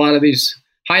along with a lot of these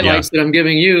highlights that I'm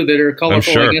giving you that are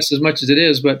colorful, I guess, as much as it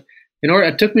is. But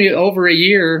it took me over a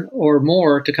year or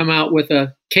more to come out with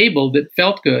a cable that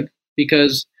felt good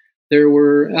because there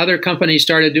were other companies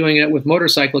started doing it with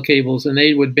motorcycle cables and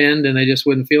they would bend and they just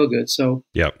wouldn't feel good. So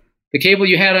the cable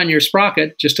you had on your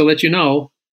sprocket, just to let you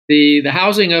know, the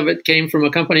housing of it came from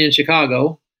a company in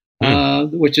Chicago,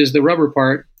 which is the rubber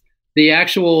part. The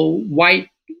actual white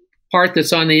part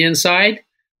that's on the inside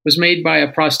was made by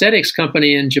a prosthetics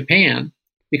company in Japan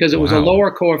because it was a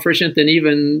lower coefficient than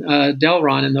even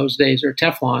Delron in those days, or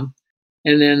Teflon.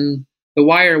 And then the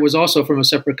wire was also from a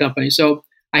separate company. So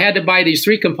I had to buy these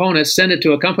 3 components, send it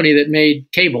to a company that made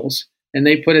cables, and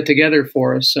they put it together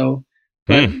for us. So,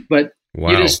 but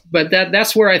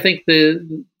that's where I think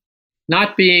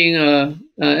not being an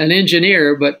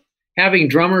engineer, but having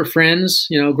drummer friends,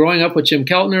 growing up with Jim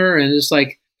Keltner, and just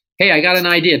like, hey, I got an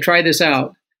idea, try this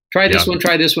out. try this one,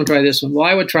 try this one, try this one. Well,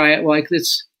 I would try it. Like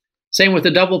it's same with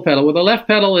the double pedal. Well, the left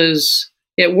pedal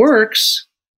it works.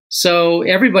 So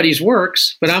everybody's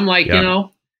works, but I'm like,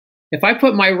 if I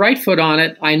put my right foot on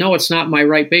it, I know it's not my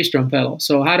right bass drum pedal.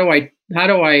 So how do I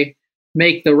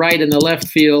make the right and the left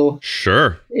feel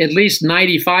at least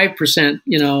 95%,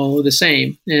 the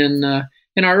same? And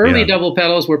in our early double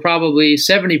pedals were probably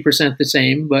 70% the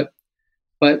same, but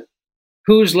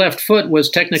whose left foot was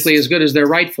technically as good as their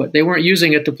right foot? They weren't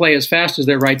using it to play as fast as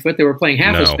their right foot. They were playing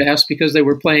half as fast because they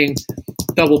were playing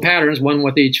double patterns, one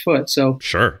with each foot. So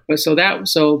so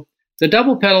the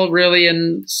double pedal really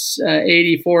in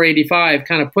 84, 85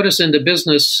 kind of put us into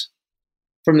business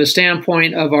from the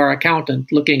standpoint of our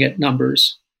accountant looking at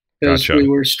numbers, because we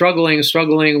were struggling,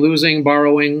 losing,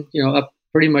 borrowing, up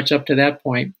pretty much up to that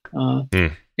point,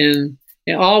 and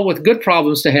all with good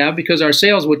problems to have because our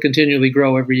sales would continually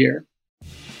grow every year.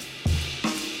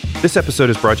 This episode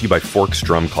is brought to you by Forks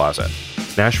Drum Closet,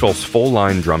 Nashville's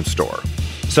full-line drum store.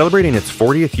 Celebrating its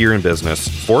 40th year in business,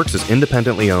 Forks is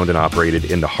independently owned and operated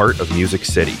in the heart of Music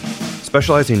City.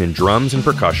 Specializing in drums and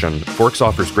percussion, Forks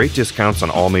offers great discounts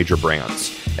on all major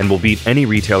brands and will beat any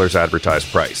retailer's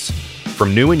advertised price.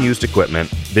 From new and used equipment,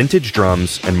 vintage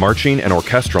drums, and marching and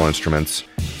orchestral instruments,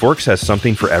 Forks has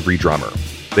something for every drummer.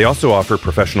 They also offer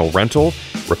professional rental,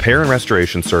 repair and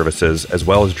restoration services, as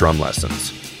well as drum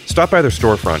lessons. Stop by their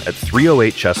storefront at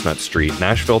 308 Chestnut Street,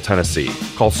 Nashville, Tennessee.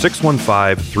 Call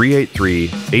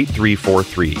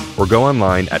 615-383-8343 or go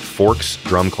online at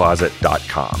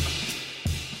forksdrumcloset.com.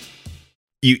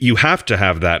 You have to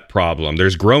have that problem.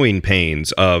 There's growing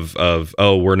pains of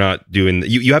we're not doing.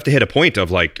 You have to hit a point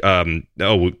of like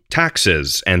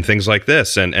taxes and things like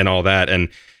this and all that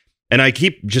and I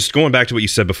keep just going back to what you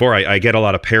said before. I get a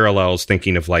lot of parallels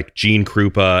thinking of like Gene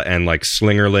Krupa and like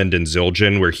Slingerland and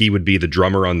Zildjian, where he would be the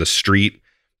drummer on the street,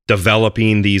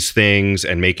 developing these things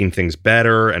and making things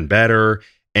better and better.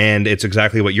 And it's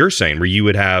exactly what you're saying, where you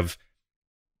would have,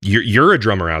 you're a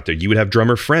drummer out there. You would have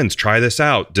drummer friends. Try this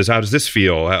out. How does this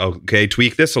feel? Okay,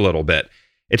 tweak this a little bit.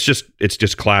 It's just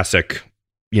classic,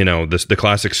 the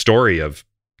classic story of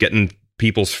getting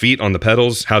people's feet on the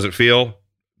pedals. How's it feel?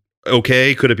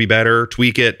 Okay, could it be better?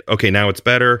 Tweak it. Okay, now it's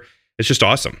better. It's just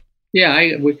awesome.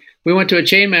 Yeah, we went to a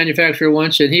chain manufacturer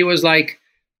once, and he was like,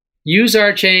 "Use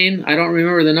our chain." I don't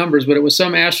remember the numbers, but it was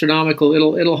some astronomical.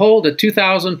 It'll hold a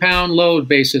 2,000 pound load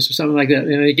basis or something like that.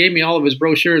 And he gave me all of his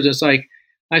brochures. It's like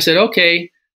I said,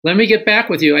 "Okay, let me get back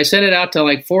with you." I sent it out to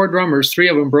like 4 drummers. 3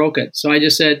 of them broke it. So I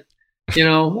just said,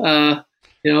 there.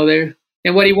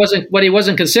 And what he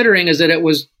wasn't considering is that it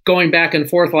was going back and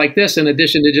forth like this, in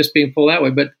addition to just being pulled that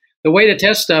way. But the way to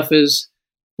test stuff is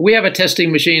we have a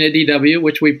testing machine at DW,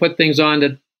 which we put things on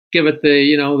to give it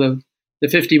the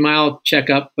 50-mile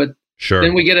checkup. But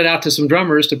then we get it out to some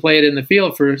drummers to play it in the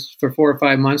field for 4 or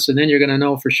 5 months, and then you're going to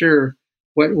know for sure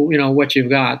what you've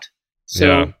got.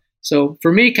 So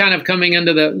for me, kind of coming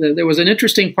into there was an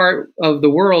interesting part of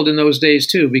the world in those days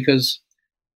too, because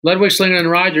Ludwig, Slinger and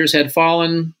Rogers had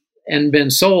fallen and been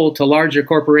sold to larger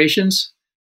corporations.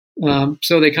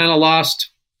 So they kind of lost,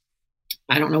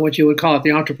 I don't know what you would call it, the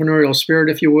entrepreneurial spirit,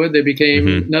 if you would. They became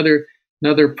another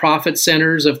profit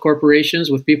centers of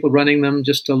corporations with people running them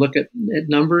just to look at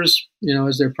numbers,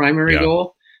 as their primary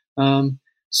goal.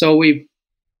 So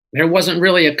there wasn't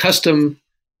really a custom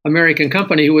American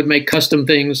company who would make custom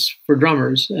things for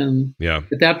drummers. And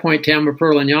at that point, Tam and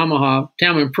Pearl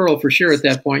for sure at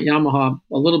that point, Yamaha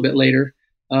a little bit later,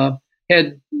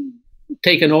 had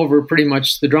taken over pretty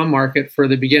much the drum market for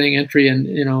the beginning entry and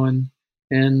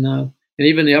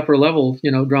even the upper level,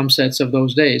 drum sets of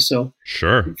those days. So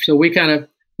we kind of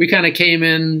came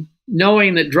in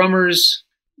knowing that drummers,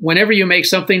 whenever you make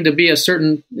something to be a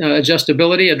certain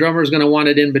adjustability, a drummer is going to want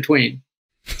it in between.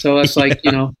 So that's like,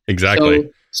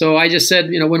 exactly. So I just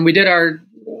said, when we did our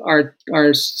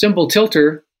cymbal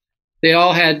tilter, they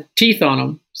all had teeth on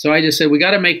them. So I just said, we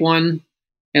got to make one.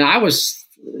 And I was,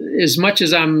 as much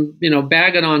as I'm,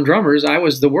 bagging on drummers, I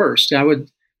was the worst. I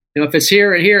would, if it's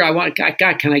here and here,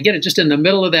 God, can I get it just in the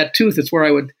middle of that tooth? It's where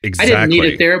I would, exactly. I didn't need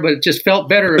it there, but it just felt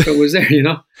better if it was there,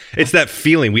 It's that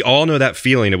feeling. We all know that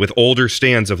feeling with older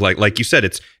stands of like you said,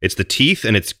 it's the teeth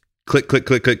and it's click, click,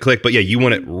 click, click, click. But yeah, you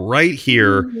want it right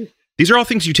here. These are all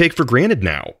things you take for granted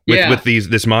now with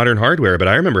this modern hardware. But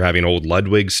I remember having old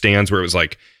Ludwig stands where it was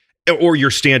like, or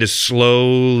your stand is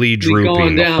slowly drooping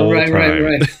going down, the whole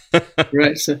time.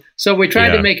 Right. So we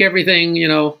tried to make everything,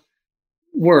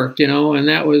 work, and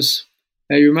that was,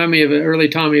 you remind me of an early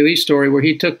Tommy Lee story where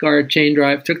he took our chain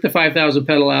drive, took the 5,000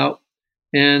 pedal out,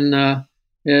 and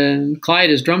Clyde,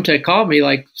 his drum tech, called me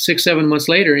like 6-7 months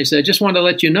later, and he said, "Just wanted to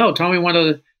let you know, Tommy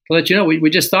wanted to let you know, we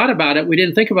just thought about it. We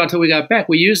didn't think about it until we got back.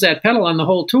 We used that pedal on the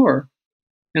whole tour.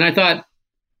 And I thought,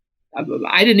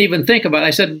 I didn't even think about it.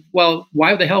 I said, well,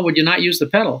 why the hell would you not use the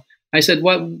pedal? I said,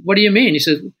 what do you mean? He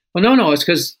said, well, no, it's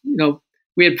because,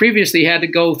 we had previously had to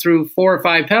go through 4 or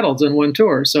 5 pedals in one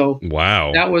tour. So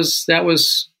wow, that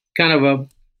was kind of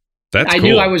that's I cool.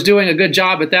 knew I was doing a good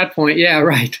job at that point. Yeah,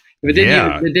 right. It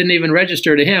didn't even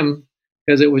register to him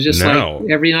because it was just like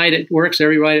every night it works,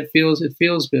 every night it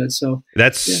feels good. So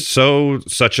that's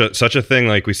such a thing.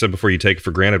 Like we said before, you take it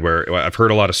for granted. Where I've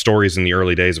heard a lot of stories in the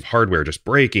early days of hardware just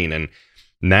breaking, and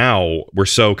now we're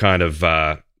so kind of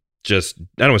just,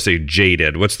 I don't want to say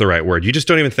jaded. What's the right word? You just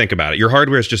don't even think about it. Your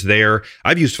hardware is just there.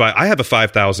 I have a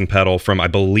 5,000 pedal from, I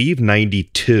believe,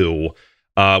 92,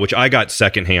 which I got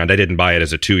secondhand. I didn't buy it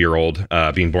as a 2-year-old,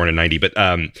 being born in 90, but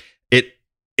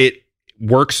it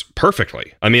works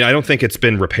perfectly. I mean, I don't think it's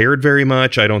been repaired very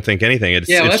much. I don't think anything. It's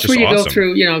that's just where you awesome. go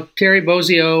through, Terry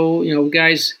Bozzio,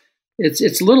 guys.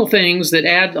 It's little things that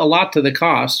add a lot to the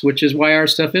cost, which is why our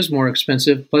stuff is more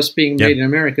expensive, plus being made in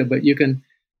America. But you can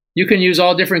use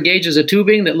all different gauges of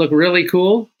tubing that look really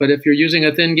cool, but if you're using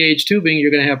a thin gauge tubing, you're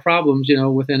going to have problems,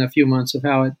 within a few months of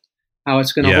how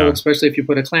it's going to hold, especially if you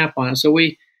put a clamp on it. So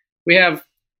we have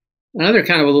another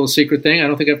kind of a little secret thing. I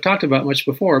don't think I've talked about much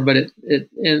before, but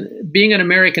and being an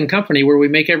American company where we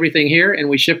make everything here and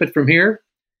we ship it from here,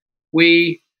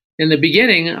 in the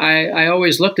beginning, I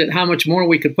always looked at how much more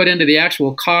we could put into the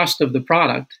actual cost of the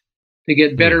product to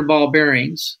get better ball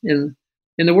bearings.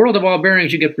 In the world of ball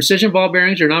bearings, you get precision ball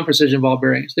bearings or non-precision ball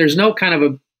bearings. There's no kind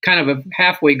of a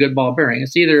halfway good ball bearing.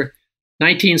 It's either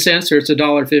 19 cents or it's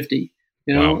 $1.50.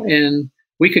 Wow. And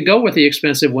we could go with the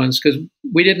expensive ones because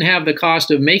we didn't have the cost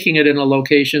of making it in a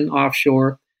location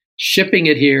offshore, shipping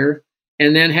it here,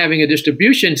 and then having a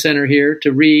distribution center here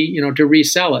to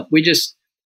resell it.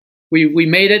 We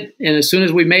made it, and as soon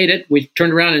as we made it, we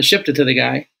turned around and shipped it to the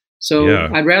guy.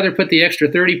 So I'd rather put the extra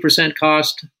 30%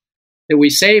 cost that we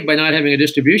save by not having a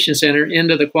distribution center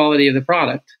into the quality of the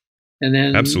product, and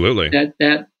then absolutely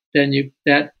that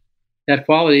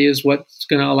quality is what's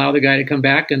going to allow the guy to come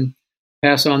back and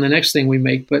pass on the next thing we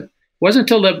make. But wasn't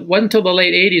until the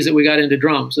late 80s that we got into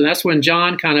drums, and that's when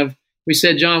John we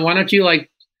said, John, why don't you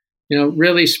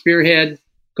really spearhead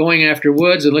going after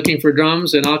woods and looking for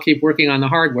drums, and I'll keep working on the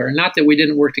hardware. Not that we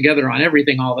didn't work together on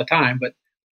everything all the time, but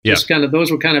just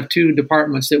those were kind of 2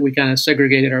 departments that we kind of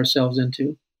segregated ourselves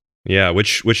into. Yeah,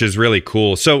 which is really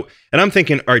cool. So, and I'm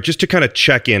thinking, all right, just to kind of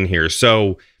check in here.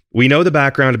 So we know the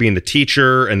background of being the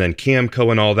teacher and then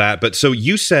Camco and all that. But so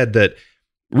you said that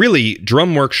really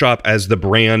Drum Workshop as the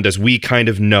brand, as we kind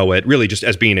of know it, really just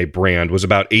as being a brand, was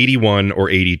about 81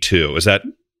 or 82. Is that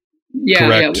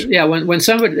correct? Yeah. When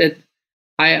somebody,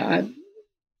 I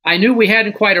knew we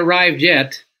hadn't quite arrived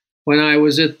yet when I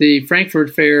was at the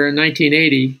Frankfurt Fair in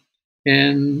 1980.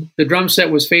 And the drum set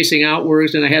was facing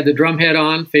outwards, and I had the drum head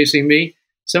on facing me.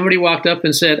 Somebody walked up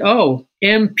and said, "Oh,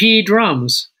 MP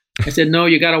drums." I said, "No,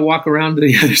 you got to walk around to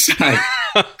the other side."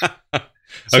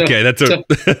 So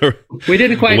we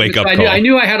didn't quite wake up call. I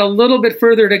knew I had a little bit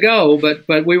further to go,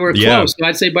 but we were close. Yeah. So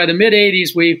I'd say by the mid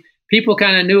 '80s, people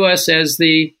kind of knew us as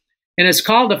and it's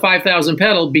called the 5,000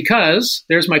 pedal because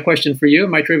there's my question for you,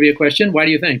 my trivia question. Why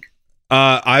do you think?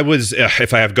 I was,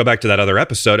 if I have to go back to that other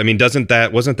episode, I mean, wasn't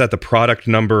that the product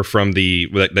number from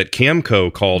that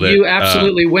Camco called it? You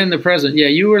absolutely win the present. Yeah,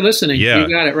 you were listening. Yeah. You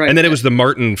got it right. And then it was the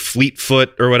Martin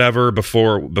Fleetfoot or whatever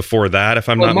before that, if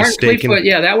I'm not Martin mistaken. Fleetfoot,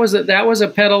 yeah, that was a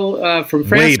pedal from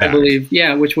France, I believe.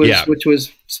 Yeah, which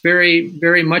was very,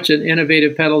 very much an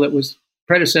innovative pedal that was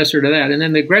predecessor to that. And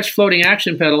then the Gretsch floating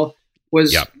action pedal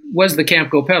was the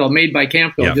Camco pedal made by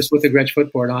Camco, just with the Gretsch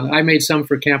footboard on it. I made some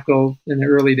for Camco in the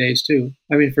early days too.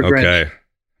 I mean, for Gretsch. Okay.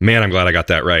 Man, I'm glad I got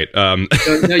that right.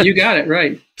 No, you got it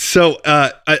right. So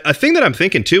a thing that I'm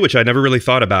thinking too, which I never really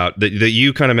thought about that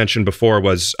you kind of mentioned before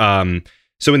was,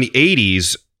 so in the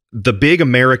 80s, the big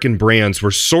American brands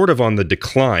were sort of on the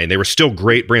decline. They were still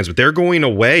great brands, but they're going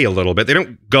away a little bit. They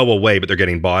don't go away, but they're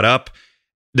getting bought up.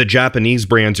 The Japanese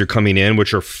brands are coming in,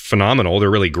 which are phenomenal. They're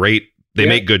really great. They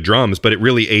make good drums, but it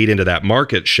really ate into that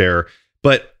market share.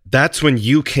 But that's when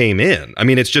you came in. I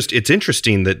mean, it's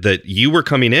interesting that you were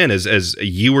coming in as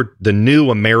you were the new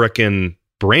American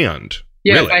brand.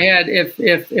 Yeah, really.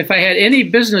 if I had any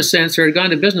business sense or had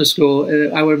gone to business school,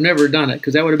 I would have never done it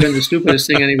because that would have been the stupidest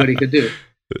thing anybody could do.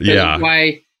 Yeah.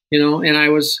 Why, and I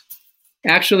was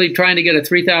actually trying to get a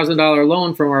 $3,000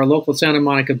 loan from our local Santa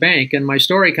Monica bank, and my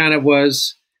story kind of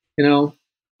was,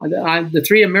 the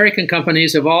 3 American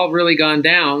companies have all really gone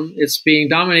down. It's being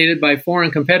dominated by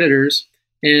foreign competitors,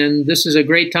 and this is a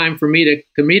great time for me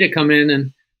to come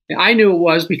in I knew it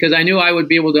was because I knew I would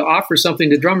be able to offer something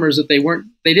to drummers that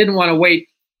they didn't want to wait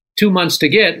 2 months to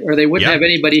get, or they wouldn't have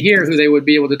anybody here who they would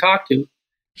be able to talk to.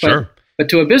 Sure. But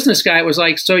to a business guy, it was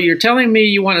like, so you're telling me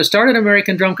you want to start an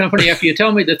American drum company after you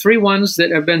tell me the 3 ones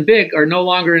that have been big are no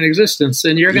longer in existence,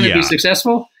 and you're going to be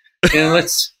successful? And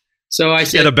so I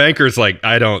said, the banker's like,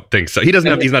 I don't think so. He doesn't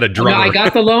have, he's not a drummer. I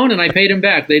got the loan and I paid him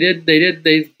back.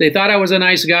 They thought I was a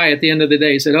nice guy at the end of the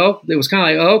day. He said, it was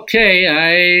kind of like, okay,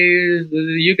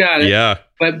 you got it. Yeah.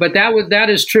 But that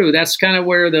is true. That's kind of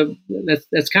where the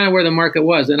market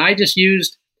was. And I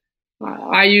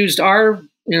used our,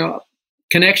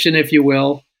 connection, if you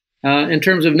will, in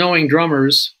terms of knowing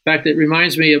drummers. In fact, it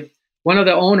reminds me of one of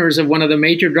the owners of one of the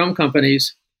major drum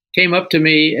companies came up to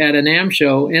me at a NAMM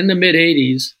show in the mid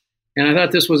 80s. And I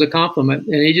thought this was a compliment.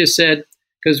 And he just said,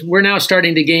 because we're now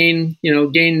starting to gain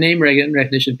name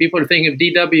recognition. People are thinking of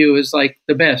DW as like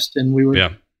the best. And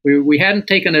we hadn't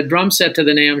taken a drum set to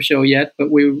the NAMM show yet,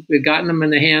 but we'd gotten them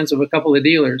in the hands of a couple of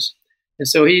dealers. And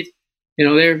so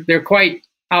they're quite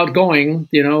outgoing,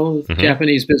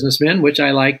 Japanese businessmen, which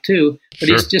I like too. But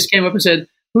he just came up and said,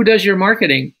 "Who does your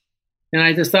marketing?" And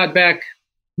I just thought back,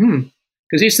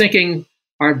 because he's thinking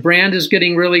our brand is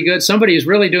getting really good. Somebody is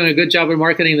really doing a good job of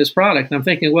marketing this product. And I'm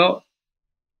thinking, well,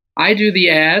 I do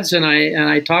the ads and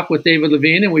I talk with David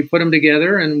Levine and we put them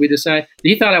together and we decide.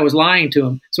 He thought I was lying to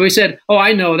him. So he said, "Oh,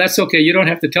 I know. That's okay. You don't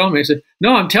have to tell me." I said,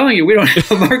 "No, I'm telling you, we don't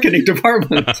have a marketing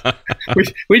department.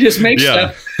 we just make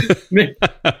stuff."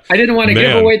 I didn't want to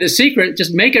give away the secret.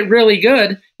 Just make it really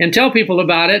good and tell people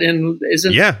about it. And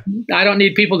I don't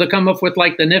need people to come up with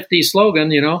like the nifty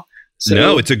slogan, So,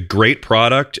 no, it's a great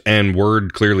product and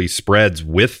word clearly spreads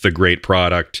with the great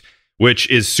product, which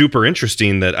is super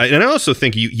interesting. And I also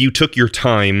think you took your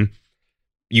time,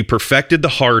 you perfected the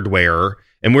hardware,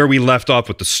 and where we left off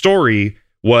with the story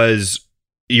was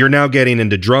you're now getting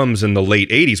into drums in the late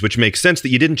 80s, which makes sense that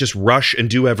you didn't just rush and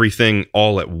do everything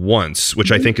all at once,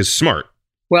 which I think is smart.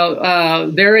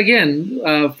 Well, there again,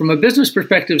 from a business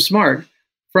perspective, smart.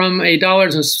 From a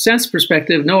dollars and cents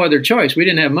perspective, no other choice. We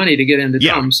didn't have money to get into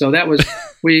drums. So that was,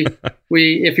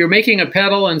 if you're making a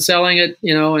pedal and selling it,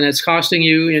 and it's costing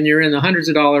you, and you're in the hundreds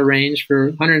of dollar range for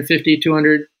 150,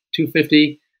 200,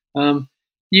 250,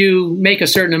 you make a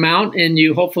certain amount and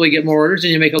you hopefully get more orders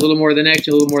and you make a little more the next,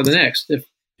 and a little more the next.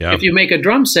 If you make a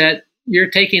drum set, you're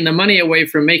taking the money away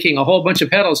from making a whole bunch of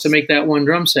pedals to make that one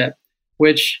drum set,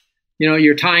 which,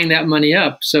 you're tying that money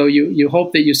up. So you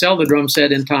hope that you sell the drum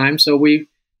set in time. So we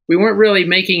weren't really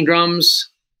making drums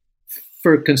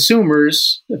for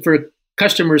consumers, for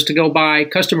customers to go buy,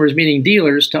 customers meaning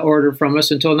dealers, to order from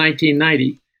us until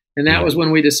 1990. And that was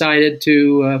when we decided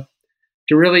to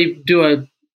really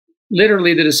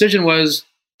literally the decision was,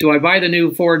 do I buy the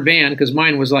new Ford van, because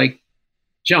mine was like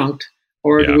junked,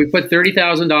 or do we put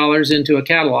 $30,000 into a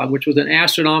catalog, which was an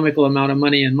astronomical amount of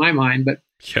money in my mind. But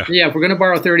if we're going to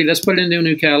borrow 30, let's put it into a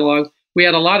new catalog. We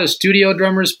had a lot of studio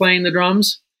drummers playing the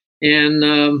drums.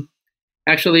 And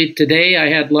actually, today I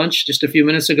had lunch just a few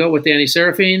minutes ago with Danny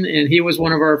Serafine, and he was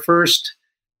one of our first,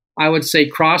 I would say,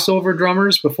 crossover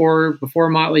drummers before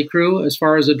Motley Crue. As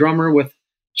far as a drummer with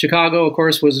Chicago, of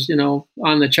course, was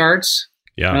on the charts,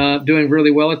 doing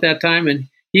really well at that time. And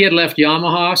he had left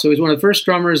Yamaha, so he was one of the first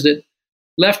drummers that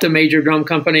left a major drum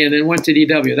company and then went to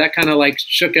DW. That kind of like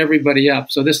shook everybody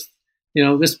up. So this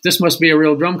must be a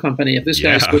real drum company if this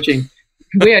guy's switching.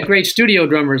 We had great studio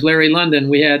drummers, Larry London.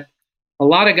 We had a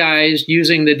lot of guys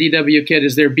using the DW kit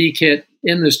as their B kit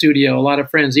in the studio, a lot of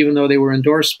friends, even though they were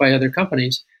endorsed by other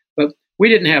companies. But we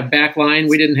didn't have backline.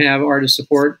 We didn't have artist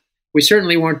support. We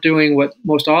certainly weren't doing what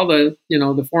most all the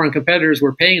foreign competitors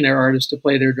were paying their artists to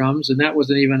play their drums. And that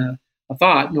wasn't even a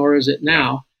thought, nor is it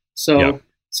now. So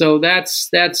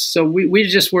we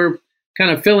just were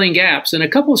kind of filling gaps. And a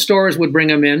couple of stores would bring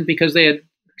them in because they had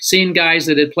seen guys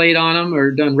that had played on them or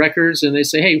done records, and they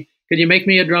say, "Hey, could you make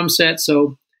me a drum set?"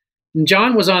 So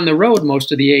John was on the road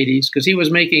most of the 80s because he was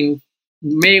making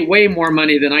way more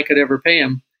money than I could ever pay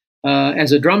him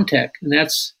as a drum tech. And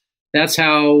that's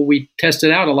how we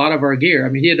tested out a lot of our gear. I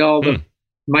mean, he had all the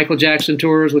Michael Jackson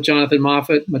tours with Jonathan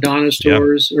Moffett, Madonna's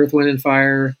tours, Earth, Wind and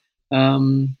Fire,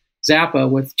 Zappa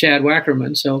with Chad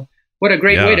Wackerman. So what a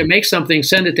great way to make something,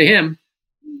 send it to him.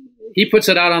 He puts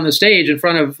it out on the stage in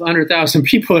front of 100,000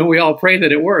 people, and we all pray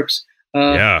that it works.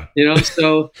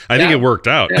 So I think it worked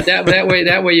out.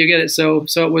 that way you get it. So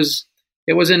it was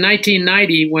in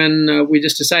 1990 when we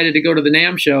just decided to go to the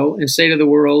NAMM show and say to the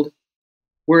world,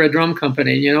 we're a drum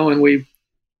company, and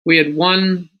we had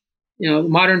won,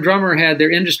 Modern Drummer had their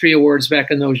industry awards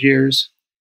back in those years,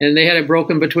 and they had it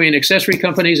broken between accessory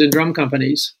companies and drum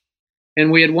companies.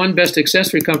 And we had won Best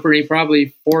Accessory Company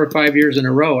probably 4 or 5 years in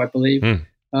a row, I believe.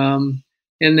 And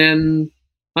then,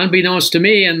 unbeknownst to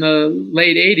me, in the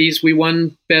late 80s, we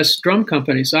won Best Drum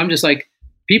Company. So I'm just like,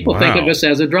 people think of us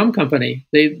as a drum company.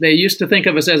 They used to think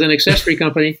of us as an accessory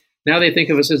company. Now they think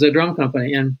of us as a drum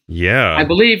company. And I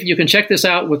believe you can check this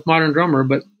out with Modern Drummer,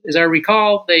 but as I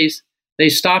recall, they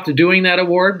stopped doing that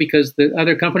award because the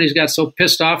other companies got so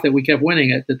pissed off that we kept winning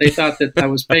it, that they thought that I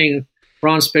was paying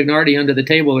Ron Spignardi under the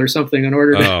table or something in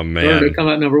order to come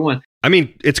out number one. I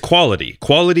mean, it's quality.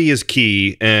 Quality is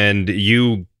key. And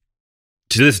you,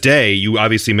 to this day, you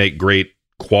obviously make great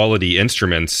quality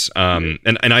instruments. And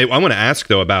I want to ask,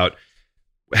 though, about,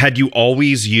 had you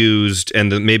always used,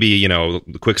 and maybe,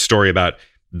 the quick story about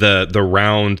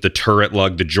the turret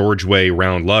lug, the George Way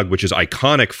round lug, which is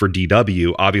iconic for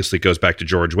DW. Obviously it goes back to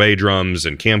George Way drums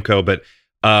and Camco, but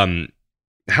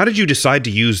how did you decide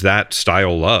to use that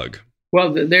style lug?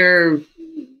 Well, there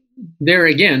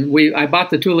again, I bought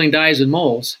the tooling dies and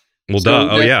molds. Well, so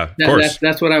of course.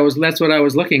 That's what I was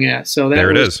looking at. So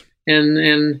it is.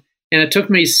 And it took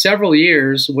me several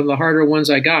years, one of the harder ones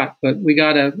I got, but we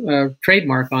got a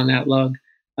trademark on that lug.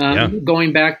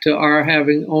 Going back to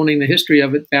owning the history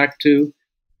of it, back to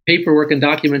paperwork and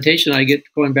documentation I get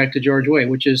going back to George Way,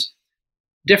 which is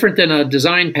different than a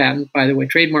design patent, by the way.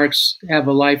 Trademarks have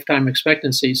a lifetime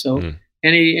expectancy. So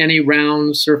any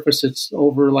round surface that's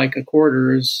over like a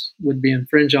quarter would be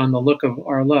infringe on the look of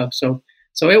our lug. So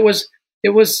it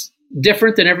was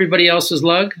different than everybody else's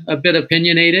lug, a bit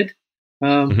opinionated.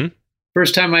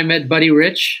 First time I met Buddy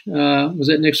Rich was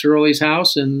at Nick Ceroli's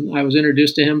house, and I was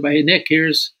introduced to him by, hey, Nick,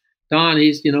 here's Don.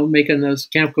 He's making those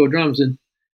Camco drums, and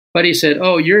Buddy said,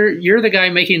 "Oh, you're the guy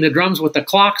making the drums with the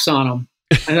clocks on them."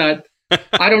 I thought,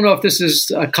 I don't know if this is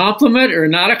a compliment or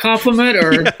not a compliment,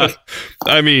 or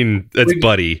I mean, that's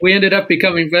Buddy. We ended up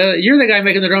becoming. You're the guy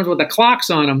making the drums with the clocks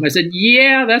on them. I said,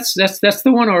 "Yeah, that's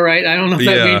the one, all right." I don't know if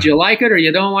that means you like it or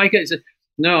you don't like it. He said,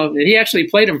 no, he actually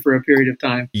played them for a period of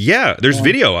time. Yeah, there's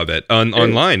video of it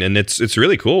online, and it's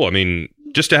really cool. I mean,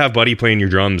 just to have Buddy playing your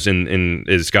drums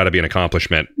is got to be an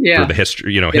accomplishment for the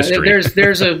history. History.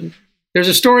 There's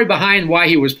a story behind why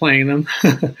he was playing them.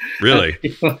 Really?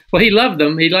 Well, he loved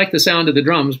them. He liked the sound of the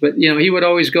drums, but he would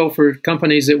always go for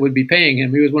companies that would be paying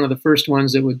him. He was one of the first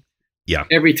ones that would. Yeah.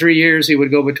 Every 3 years, he would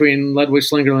go between Ludwig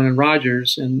Slingerland and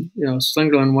Rogers, and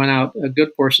Slingerland went out a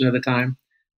good portion of the time,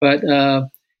 but.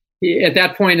 At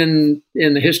that point in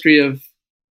the history of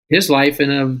his life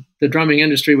and of the drumming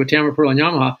industry with Tama Pearl and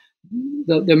Yamaha,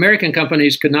 the American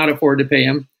companies could not afford to pay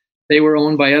him. They were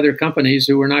owned by other companies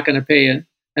who were not going to pay an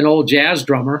old jazz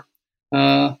drummer,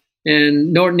 and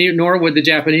nor would the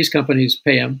Japanese companies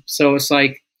pay him. So it's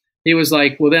like, he was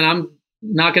like, well, then I'm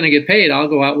not going to get paid. I'll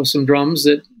go out with some drums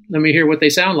that, let me hear what they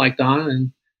sound like, Don,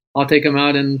 and I'll take them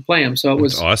out and play them. So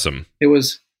That's awesome. It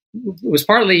was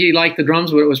partly he liked the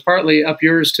drums, but it was partly up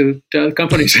yours to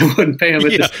companies who wouldn't pay him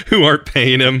who aren't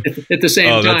paying him at the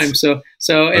same time. So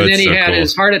and then he had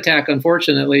his heart attack,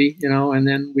 unfortunately, and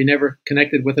then we never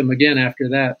connected with him again after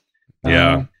that.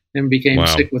 And became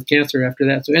sick with cancer after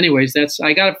that. So anyways,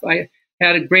 I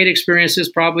had great experiences,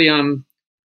 probably on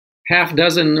half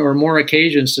dozen or more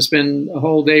occasions, to spend a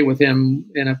whole day with him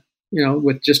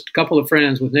with just a couple of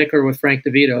friends, with Nick or with Frank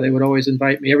DeVito. They would always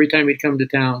invite me every time he'd come to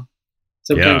town.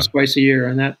 Sometimes twice a year,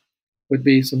 and that would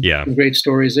be some great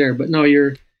stories there. But no,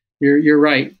 you're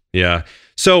right. Yeah.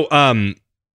 So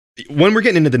when we're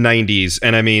getting into the 90s,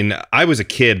 and I mean, I was a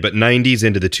kid, but 90s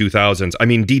into the 2000s, I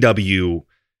mean, DW,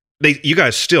 you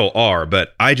guys still are,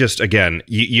 but I just, again,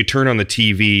 you turn on the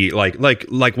TV,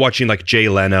 like watching like Jay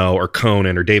Leno or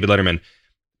Conan or David Letterman.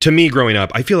 To me, growing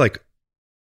up, I feel like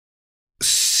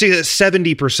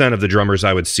 70% of the drummers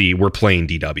I would see were playing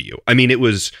DW. I mean, it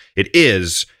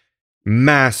is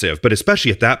massive, but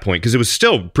especially at that point, because it was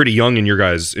still pretty young in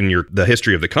the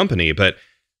history of the company, but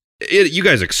you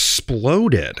guys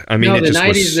exploded. I mean, the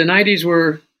 90s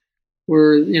were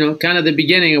kind of the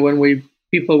beginning of when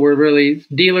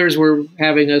dealers were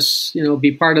having us,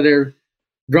 be part of their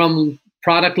drum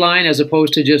product line, as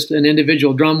opposed to just an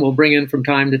individual drum we'll bring in from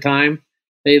time to time.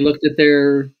 They looked at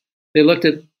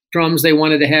drums they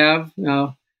wanted to have.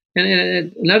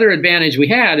 And another advantage we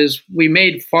had is we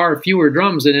made far fewer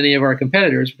drums than any of our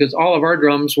competitors, because all of our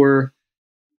drums were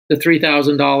the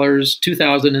 $3,000,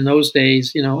 $2,000 in those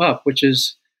days, up, which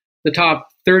is the top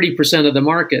 30% of the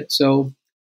market. So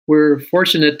we're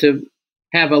fortunate to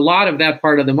have a lot of that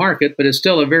part of the market, but it's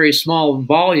still a very small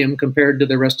volume compared to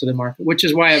the rest of the market, which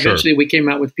is why eventually we came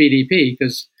out with PDP,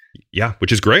 because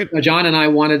which is great. John and I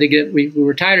wanted to we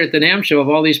were tired at the NAMM show of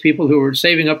all these people who were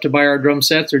saving up to buy our drum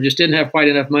sets or just didn't have quite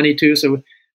enough money to. So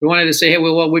we wanted to say, hey,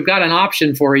 well, we've got an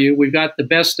option for you. We've got the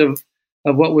best of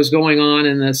what was going on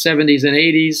in the 70s and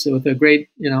 80s with a great,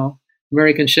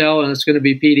 American shell and it's going to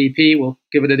be PDP. We'll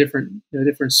give it a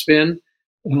different spin,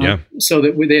 so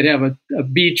that they'd have a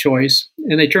B choice.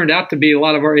 And they turned out to be, a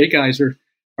lot of our A guys are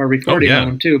recording on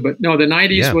them too. But no, the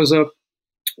 90s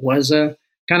was a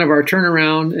kind of our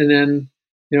turnaround. And then,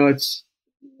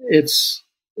 it's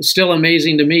still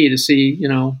amazing to me to see,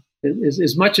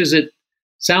 as much as it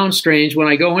sounds strange when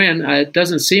I go in, it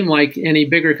doesn't seem like any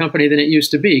bigger company than it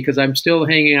used to be, because I'm still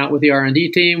hanging out with the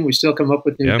R&D team. We still come up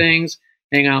with new things,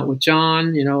 hang out with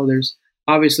John. There's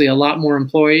obviously a lot more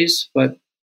employees, but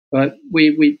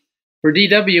we for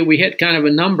DW, we hit kind of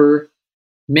a number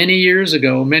many years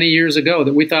ago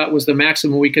that we thought was the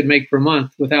maximum we could make per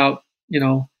month without,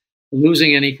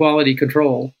 losing any quality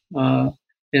control.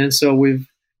 And so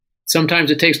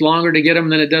sometimes it takes longer to get them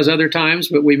than it does other times,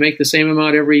 but we make the same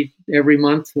amount every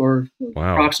month or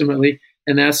approximately.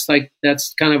 And that's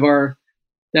kind of where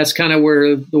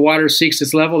the water seeks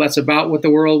its level. That's about what the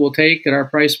world will take at our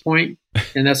price point.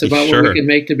 And that's about what we can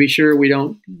make to be sure we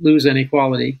don't lose any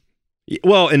quality.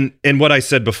 Well, and what I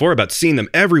said before about seeing them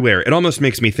everywhere, it almost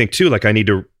makes me think too, like I need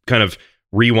to kind of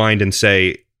rewind and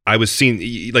say, I was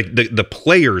seeing like the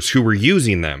players who were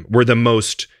using them were the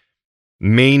most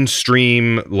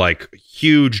mainstream, like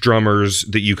huge drummers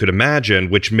that you could imagine,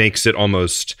 which makes it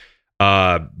almost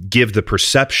give the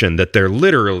perception that they're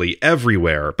literally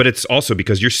everywhere. But it's also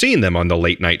because you're seeing them on the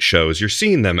late night shows. You're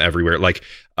seeing them everywhere. Like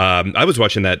I was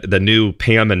watching the new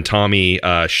Pam and Tommy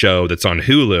show that's on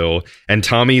Hulu, and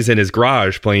Tommy's in his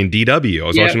garage playing DW. I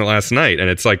was watching it last night, and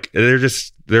it's like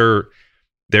they're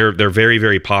very,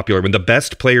 very popular. When the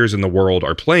best players in the world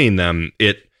are playing them,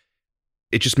 it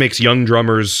just makes young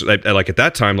drummers like at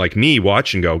that time, like me,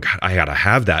 watch and go, God, I gotta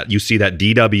have that. You see that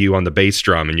DW on the bass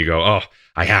drum, and you go, oh,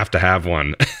 I have to have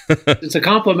one. It's a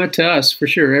compliment to us for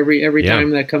sure. Every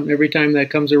time that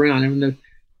comes around, and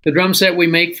the drum set we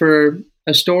make for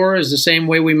a store is the same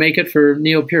way we make it for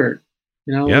Neil Peart.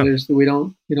 We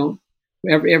don't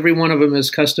every one of them is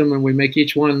custom, and we make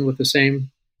each one with the same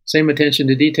attention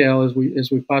to detail as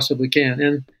we possibly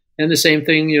can. And the same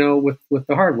thing, with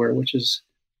the hardware, which is,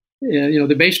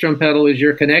 the bass drum pedal is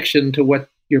your connection to what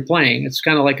you're playing. It's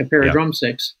kind of like a pair of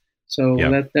drumsticks. So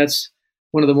that's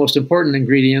one of the most important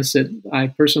ingredients that I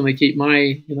personally keep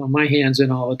my hands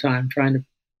in all the time, trying to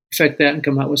perfect that and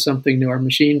come out with something new. Our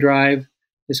machine drive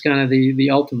is kind of the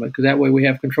ultimate, because that way we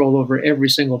have control over every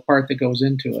single part that goes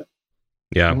into it.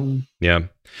 Yeah.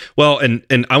 Well,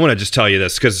 and I want to just tell you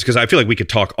this because I feel like we could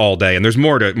talk all day, and there's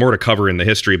more to cover in the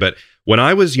history. But when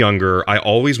I was younger, I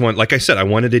always like I said, I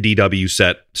wanted a DW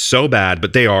set so bad,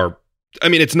 but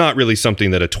it's not really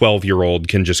something that a 12-year-old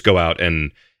can just go out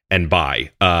and buy.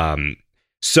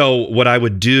 So what I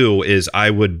would do is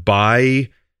I would buy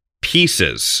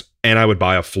pieces, and I would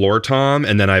buy a floor tom,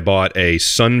 and then I bought a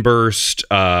Sunburst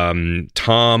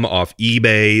tom off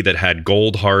eBay that had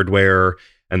gold hardware.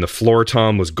 And the floor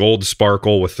tom was gold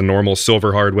sparkle with the normal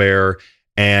silver hardware.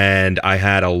 And I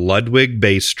had a Ludwig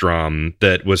bass drum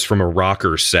that was from a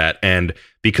rocker set. And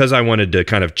because I wanted to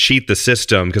kind of cheat the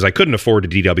system, because I couldn't afford a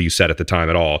DW set at the time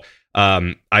at all,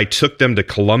 I took them to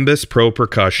Columbus Pro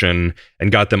Percussion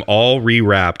and got them all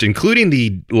rewrapped, including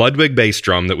the Ludwig bass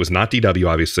drum that was not DW,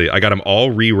 obviously. I got them all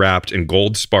rewrapped in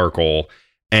gold sparkle.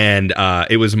 And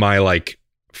it was my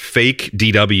fake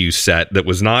DW set that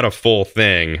was not a full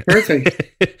thing. Perfect.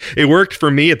 It worked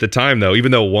for me at the time, though,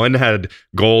 even though one had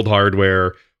gold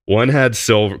hardware, one had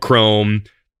silver chrome.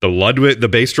 The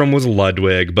bass drum was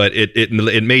Ludwig, but it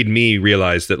made me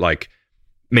realize that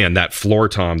man, that floor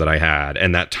tom that I had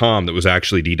and that tom that was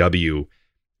actually DW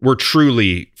were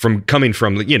truly coming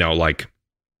from at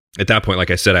that point,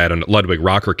 like I said, I had a Ludwig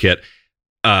rocker kit.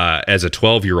 As a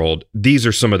 12-year-old, these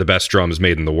are some of the best drums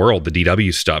made in the world, the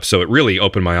DW stuff. So it really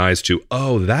opened my eyes to,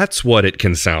 that's what it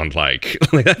can sound like.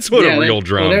 That's what a real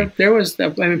drum. Well, there was,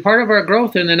 part of our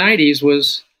growth in the 90s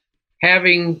was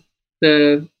having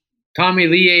the Tommy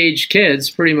Lee age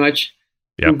kids, pretty much,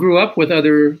 who grew up with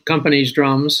other companies'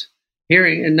 drums,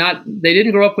 they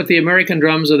didn't grow up with the American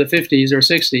drums of the 50s or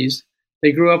 60s.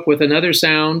 They grew up with another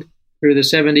sound through the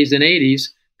 70s and 80s.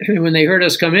 And when they heard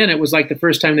us come in, it was like the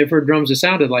first time they've heard drums that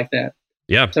sounded like that.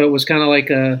 Yeah. So it was kind of like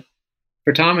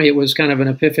for Tommy, it was kind of an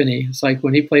epiphany. It's like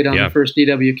when he played on the first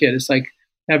DW kit, it's like,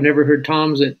 I've never heard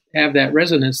toms that have that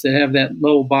resonance, that have that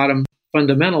low bottom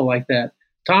fundamental like that.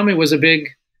 Tommy was a big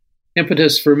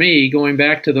impetus for me going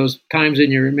back to those times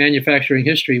in your manufacturing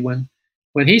history. When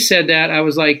he said that, I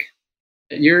was like,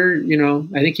 I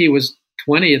think he was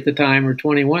 20 at the time or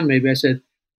 21 maybe. I said,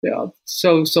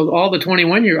 so all the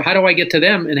 21-year, how do I get to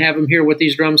them and have them hear what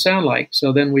these drums sound like?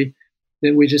 So then we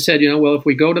just said, if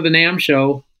we go to the NAMM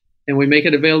show and we make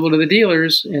it available to the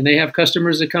dealers and they have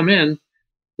customers that come in,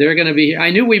 they're going to be.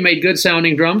 I knew we made good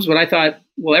sounding drums, but I thought,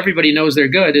 well, everybody knows they're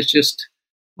good. It's just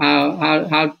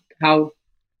how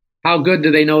good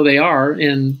do they know they are,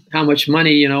 and how much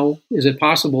money, is it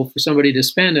possible for somebody to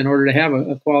spend in order to have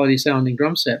a quality sounding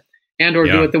drum set, and or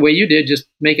do it the way you did, just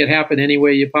make it happen any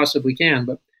way you possibly can.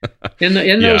 But in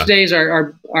those days,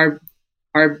 our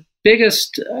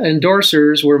biggest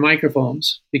endorsers were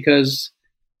microphones, because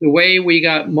the way we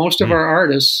got most of our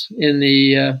artists in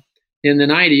the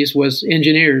 90s was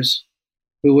engineers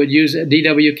who would use a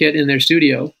DW kit in their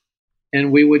studio,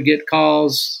 and we would get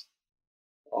calls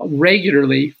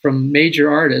regularly from major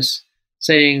artists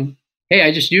saying, "Hey,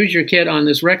 I just used your kit on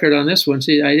this record on this one.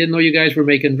 See, I didn't know you guys were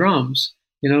making drums.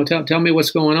 Tell me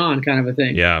what's going on," kind of a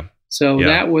thing. Yeah. So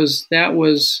that was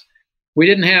we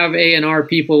didn't have A&R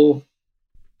people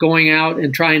going out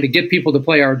and trying to get people to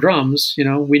play our drums.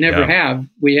 We never have.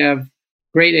 We have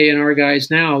great A&R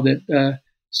guys now, that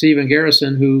Steve and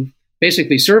Garrison, who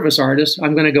basically service artists.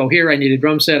 I'm going to go here, I need a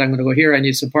drum set. I'm going to go here, I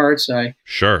need some parts.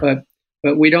 Sure.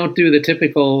 But we don't do the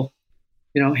typical,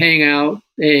 hang out.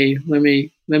 Hey, let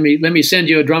me send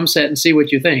you a drum set and see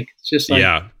what you think. It's just like,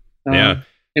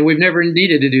 and we've never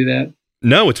needed to do that.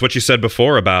 No, it's what you said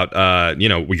before about,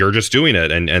 you're just doing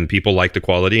it, and people like the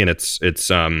quality, and it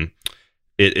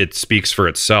speaks for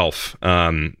itself.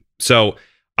 So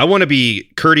I want to be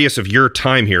courteous of your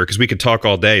time here, because we could talk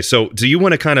all day. So do you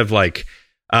want to kind of like,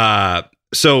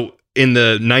 so in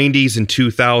the 90s and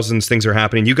 2000s, things are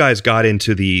happening. You guys got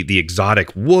into the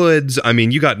exotic woods. I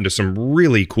mean, you got into some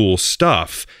really cool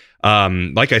stuff.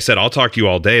 Like I said, I'll talk to you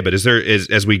all day, but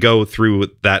as we go through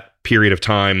that period of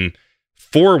time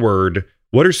forward,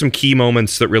 what are some key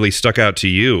moments that really stuck out to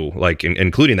you, like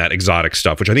including that exotic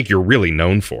stuff, which I think you're really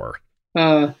known for?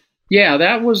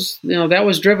 That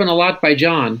was driven a lot by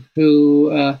John,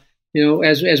 who,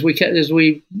 as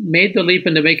we made the leap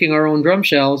into making our own drum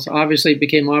shells, obviously it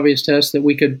became obvious to us that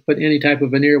we could put any type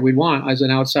of veneer we'd want as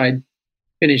an outside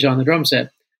finish on the drum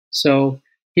set. So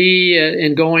he,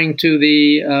 in going to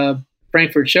the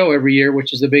Frankfurt show every year,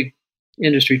 which is the big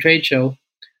industry trade show,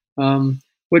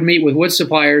 would meet with wood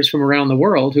suppliers from around the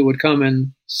world who would come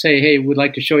and say, "Hey, we'd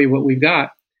like to show you what we've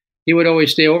got." He would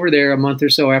always stay over there a month or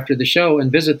so after the show and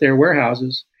visit their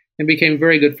warehouses, and became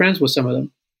very good friends with some of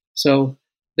them. So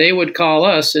they would call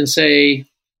us and say,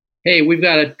 "Hey, we've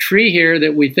got a tree here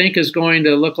that we think is going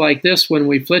to look like this when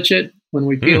we flitch it, when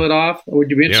we peel it off.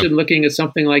 Would you be interested in looking at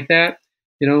something like that?"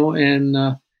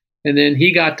 And then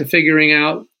he got to figuring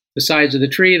out the size of the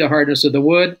tree, the hardness of the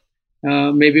wood.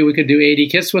 Maybe we could do 80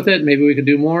 kits with it. Maybe we could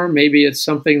do more. Maybe it's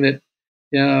something that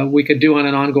we could do on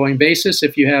an ongoing basis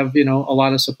if you have, a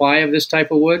lot of supply of this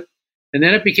type of wood. And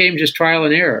then it became just trial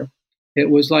and error. It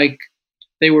was like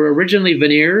they were originally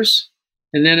veneers.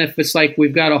 And then if it's like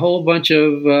we've got a whole bunch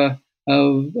of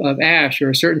ash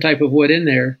or a certain type of wood in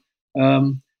there,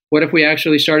 what if we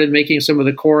actually started making some of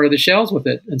the core of the shells with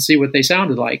it and see what they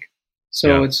sounded like?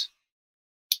 So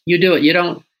you do it.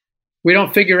 We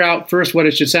don't figure out first what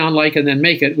it should sound like and then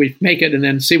make it. We make it and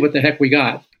then see what the heck we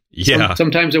got. Yeah.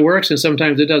 Sometimes it works and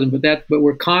sometimes it doesn't. But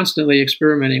we're constantly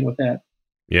experimenting with that.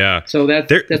 Yeah. So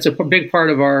that's a big part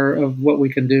of what we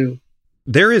can do.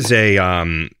 There is a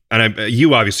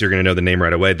you obviously are going to know the name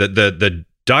right away. The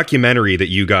documentary that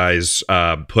you guys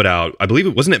put out, I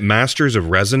believe wasn't it Masters of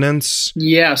Resonance?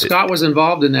 Yeah, Scott was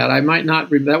involved in that. I might not.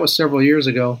 That was several years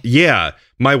ago. Yeah,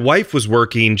 my wife was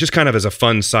working just kind of as a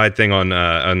fun side thing on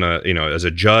as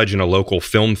a judge in a local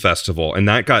film festival, and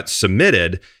that got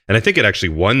submitted, and I think it actually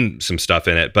won some stuff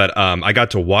in it. But I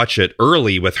got to watch it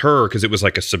early with her because it was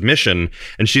like a submission,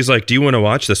 and she's like, "Do you want to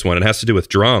watch this one? It has to do with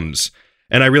drums."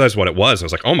 And I realized what it was. I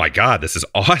was like, "Oh my God, this is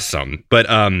awesome!" But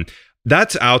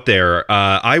that's out there.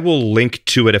 I will link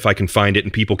to it if I can find it,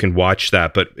 and people can watch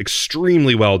that. But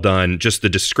extremely well done. Just the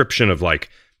description of like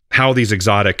how these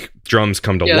exotic drums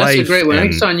come to life. Yeah, that's a great one. I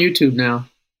think it's on YouTube now.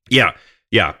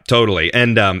 Yeah, totally.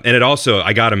 And it also,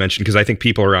 I got to mention, because I think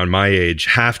people around my age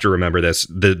have to remember this,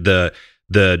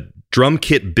 the drum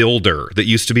kit builder that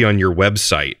used to be on your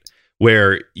website,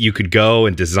 where you could go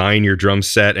and design your drum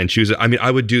set and choose it. I mean,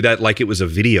 I would do that like it was a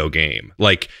video game,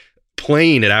 like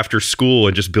playing it after school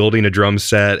and just building a drum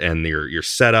set and your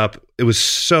setup. It was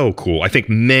so cool. I think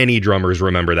many drummers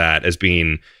remember that as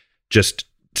being just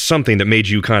something that made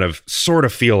you kind of sort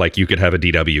of feel like you could have a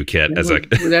DW kit as a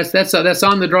that's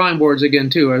on the drawing boards again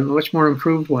too, a much more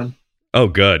improved one. Oh,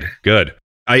 good.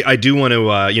 I do want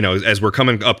to as we're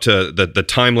coming up to the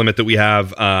time limit that we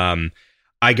have,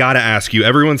 I got to ask you,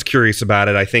 everyone's curious about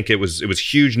it. I think it was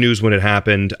huge news when it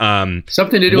happened.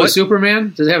 Something to do with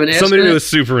Superman? Does it have an S? Something to do with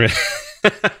Superman.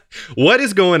 What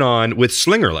is going on with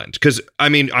Slingerland? Because I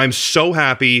mean, I'm so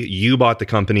happy you bought the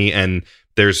company and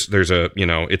there's a,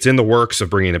 it's in the works of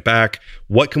bringing it back.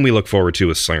 What can we look forward to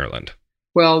with Slingerland?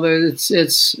 Well,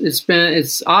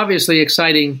 it's obviously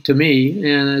exciting to me,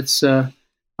 and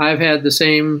I've had the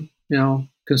same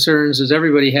concerns as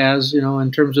everybody has,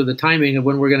 in terms of the timing of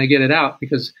when we're going to get it out,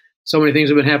 because so many things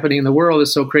have been happening in the world.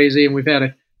 It's so crazy, and we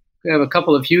have a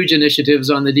couple of huge initiatives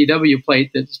on the DW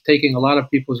plate that's taking a lot of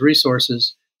people's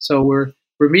resources. So we're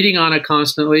meeting on it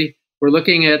constantly. We're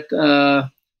looking at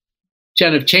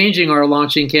kind of changing our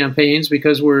launching campaigns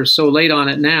because we're so late on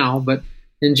it now. But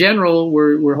in general,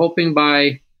 we're hoping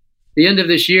by the end of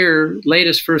this year,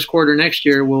 latest first quarter next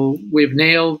year, we've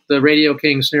nailed the Radio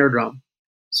King snare drum.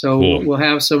 So cool. We'll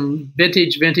have some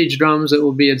vintage drums that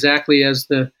will be exactly as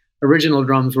the original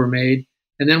drums were made,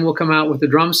 and then we'll come out with the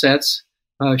drum sets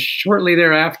shortly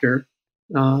thereafter,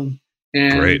 and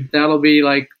Great. That'll be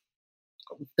like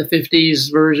the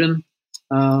 50s version,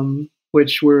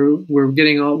 which we're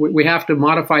getting. We have to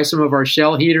modify some of our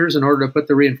shell heaters in order to put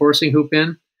the reinforcing hoop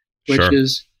in, which Sure.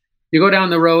 is you go down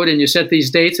the road and you set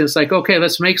these dates, and it's like, okay,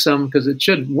 let's make some because it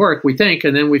should work, we think,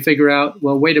 and then we figure out,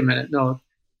 well, wait a minute, no.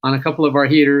 On a couple of our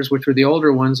heaters, which were the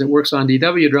older ones, it works on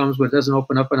DW drums, but it doesn't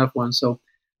open up enough ones. So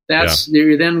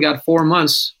you then got 4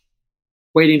 months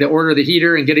waiting to order the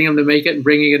heater and getting them to make it and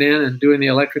bringing it in and doing the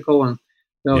electrical. And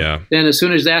so then as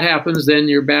soon as that happens, then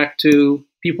you're back to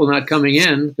people not coming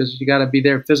in because you got to be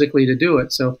there physically to do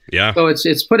it. So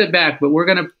it's put it back, but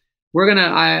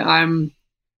I'm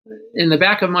in the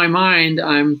back of my mind,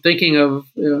 I'm thinking of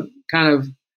kind of,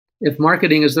 if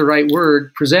marketing is the right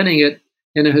word, presenting it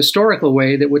in a historical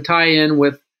way that would tie in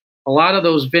with a lot of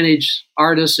those vintage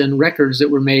artists and records that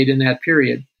were made in that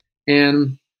period.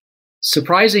 And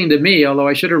surprising to me, although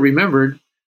I should have remembered,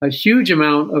 a huge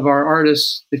amount of our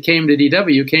artists that came to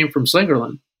DW came from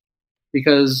Slingerland.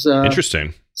 Because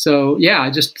interesting. So yeah,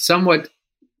 just somewhat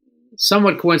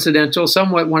coincidental.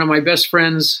 Somewhat one of my best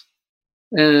friends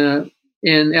in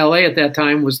LA at that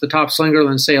time was the top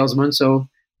Slingerland salesman. So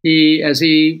as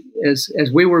we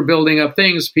were building up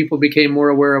things, people became more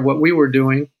aware of what we were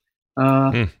doing,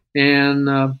 and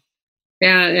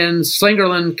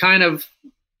Slingerland kind of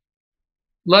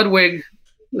Ludwig,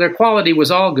 their quality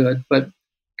was all good, but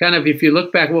kind of if you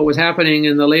look back at what was happening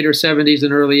in the later 70s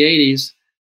and early 80s,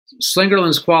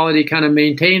 Slingerland's quality kind of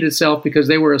maintained itself because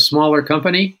they were a smaller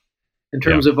company in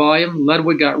terms of volume.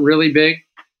 Ludwig got really big,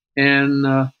 and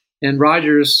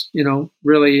Rogers,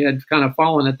 really had kind of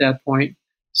fallen at that point.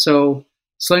 So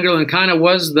Slingerland kind of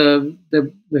was the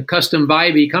custom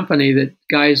vibey company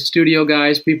that studio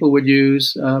guys, people would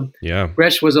use.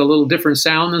 Gretsch was a little different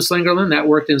sound than Slingerland. That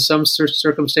worked in some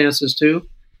circumstances too.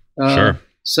 Sure.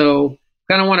 So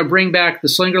kind of want to bring back the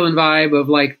Slingerland vibe of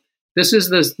like, this is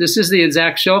the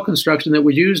exact shell construction that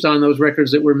was used on those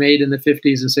records that were made in the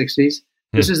 50s and 60s.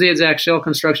 This is the exact shell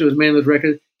construction that was made on those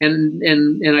records, and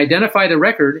identify the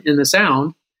record in the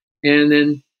sound, and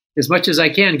then as much as I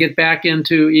can get back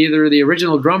into either the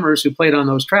original drummers who played on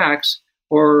those tracks,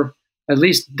 or at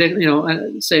least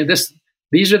say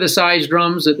these are the size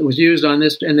drums that was used on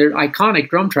this, and they're iconic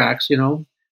drum tracks.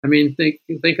 I mean,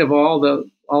 think of all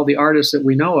the artists that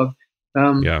we know of.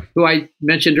 Who I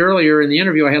mentioned earlier in the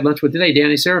interview I had lunch with today,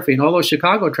 Danny Seraphine. All those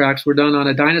Chicago tracks were done on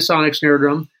a Dynasonic snare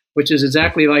drum, which is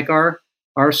exactly like our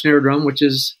snare drum, which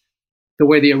is the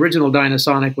way the original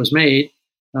Dynasonic was made.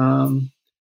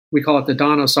 We call it the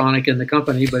Donosonic in the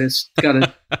company, but it's got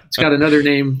another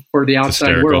name for the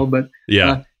outside world. But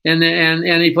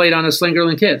and he played on a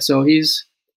Slingerland kit, so he's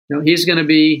going to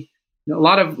be a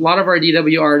lot of our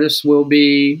DW artists will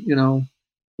be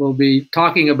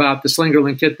talking about the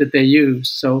Slingerland kit that they use.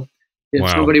 So if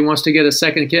somebody wants to get a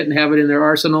second kit and have it in their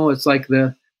arsenal, it's like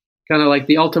the kind of like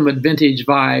the ultimate vintage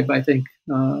vibe, I think.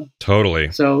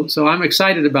 Totally. So I'm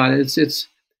excited about it.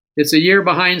 It's a year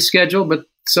behind schedule, but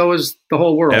so is the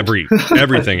whole world.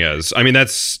 Everything is. I mean,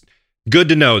 that's good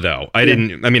to know, though. I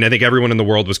think everyone in the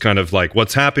world was kind of like,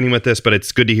 what's happening with this? But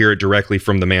it's good to hear it directly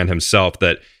from the man himself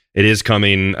that it is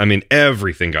coming. I mean,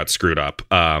 everything got screwed up.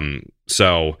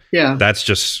 So that's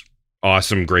just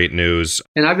awesome, great news.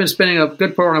 And I've been spending a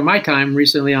good part of my time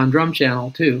recently on Drum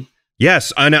Channel, too.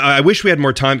 Yes, I wish we had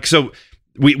more time. So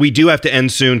we do have to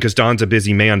end soon because Don's a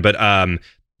busy man. But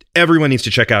everyone needs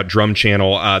to check out Drum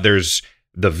Channel. There's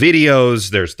the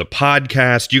videos, there's the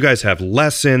podcast. You guys have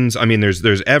lessons. I mean,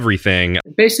 there's everything.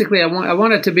 Basically, I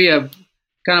want it to be a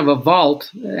kind of a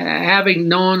vault. Having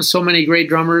known so many great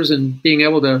drummers and being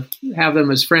able to have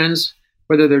them as friends,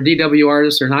 whether they're DW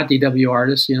artists or not DW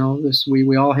artists,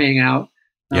 we all hang out.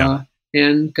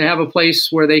 And to have a place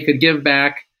where they could give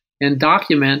back and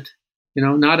document,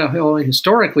 not only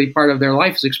historically part of their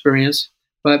life's experience,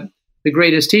 but the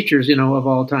greatest teachers, of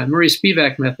all time. Murray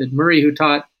Spivak method. Murray, who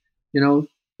taught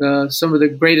some of the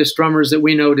greatest drummers that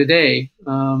we know today,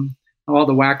 all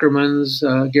the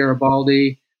Wackermans,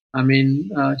 Garibaldi. I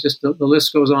mean, just the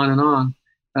list goes on and on.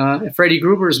 Freddie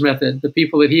Gruber's method, the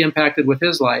people that he impacted with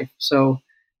his life. So,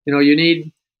 you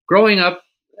need growing up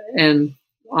and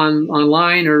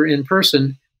online or in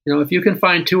person. If you can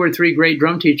find 2 or 3 great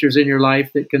drum teachers in your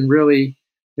life that can really,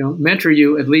 mentor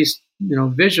you at least,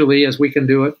 visually as we can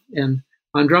do it. And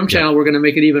on Drum Channel, we're going to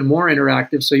make it even more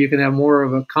interactive, so you can have more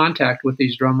of a contact with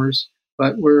these drummers.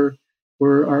 But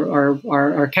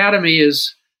our academy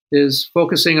is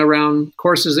focusing around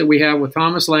courses that we have with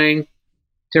Thomas Lang,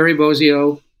 Terry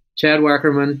Bozzio, Chad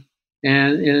Wackerman,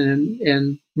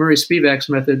 and Murray Spivak's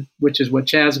method, which is what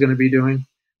Chad's going to be doing.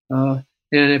 And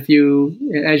if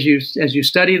as you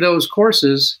study those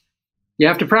courses, you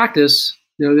have to practice.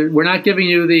 We're not giving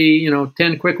you the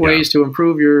 10 quick ways to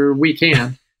improve your weak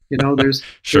hand. There's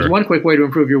one quick way to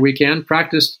improve your weak hand.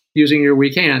 Practice using your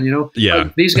weak hand.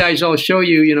 These guys all show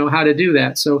you how to do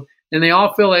that. So, and they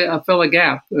all fill a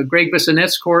gap. Greg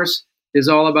Bissonet's course is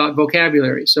all about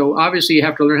vocabulary. So obviously you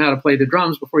have to learn how to play the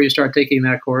drums before you start taking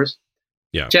that course.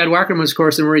 Yeah. Chad Wackerman's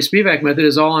course, the Murray Spivak method,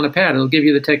 is all on a pad. It'll give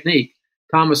you the technique.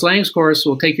 Thomas Lang's course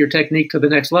will take your technique to the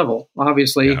next level.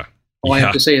 Obviously, all I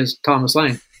have to say is Thomas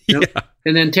Lang.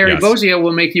 And then Terry Bozzio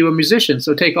will make you a musician.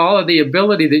 So take all of the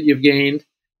ability that you've gained,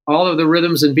 all of the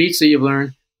rhythms and beats that you've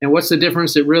learned, and what's the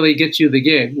difference that really gets you the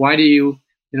gig? Why do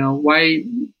why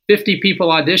 50 people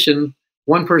audition,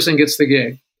 one person gets the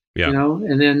gig?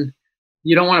 And then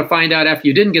you don't want to find out after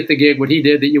you didn't get the gig what he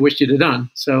did that you wished you'd have done.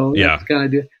 So that's kind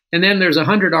of do. And then there's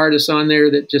 100 artists on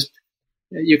there that just,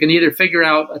 you can either figure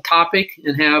out a topic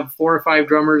and have 4 or 5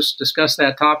 drummers discuss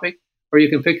that topic, or you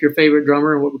can pick your favorite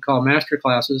drummer in what we call master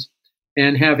classes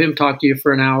and have him talk to you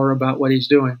for an hour about what he's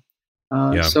doing.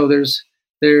 So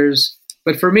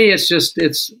but for me,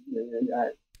 it's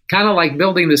kind of like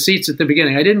building the seats at the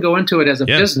beginning. I didn't go into it as a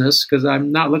business because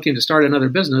I'm not looking to start another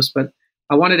business, but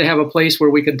I wanted to have a place where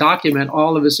we could document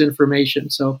all of this information.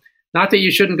 So not that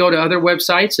you shouldn't go to other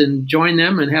websites and join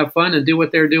them and have fun and do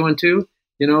what they're doing too.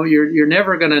 You're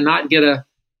never going to not get a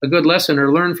good lesson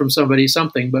or learn from somebody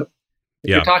something. But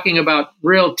if you're talking about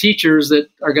real teachers that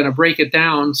are going to break it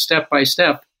down step by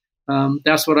step,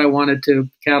 that's what I wanted to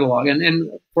catalog.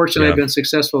 And fortunately, I've been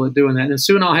successful at doing that. And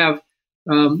soon I'll have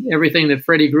everything that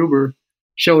Freddie Gruber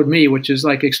showed me, which is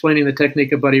like explaining the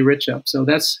technique of Buddy Richup. So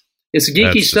it's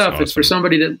geeky stuff. Awesome. It's for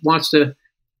somebody that wants to,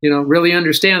 really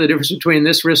understand the difference between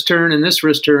this wrist turn and this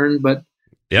wrist turn. But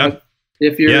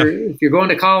if you're going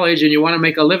to college and you want to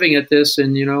make a living at this,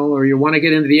 and or you want to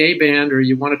get into the A band, or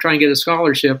you want to try and get a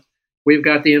scholarship, we've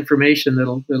got the information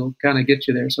that'll kind of get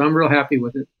you there. So I'm real happy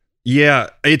with it. Yeah,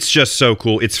 it's just so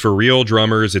cool. It's for real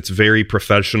drummers. It's very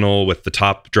professional with the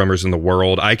top drummers in the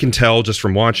world. I can tell just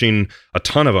from watching a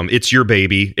ton of them, it's your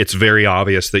baby. It's very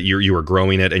obvious that you are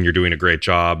growing it and you're doing a great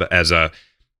job as a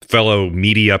fellow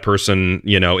media person,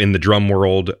 in the drum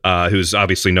world, who's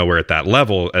obviously nowhere at that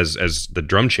level as the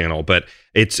Drum Channel. But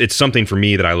it's something for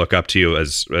me that I look up to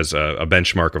as a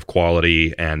benchmark of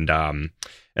quality, and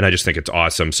I just think it's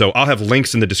awesome. So I'll have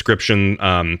links in the description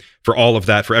for all of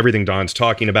that, for everything Don's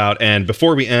talking about. And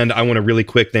before we end, I want to really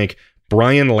quick thank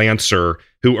Brian Lancer,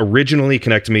 who originally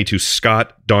connected me to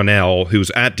Scott Donnell, who's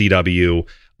at DW,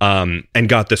 and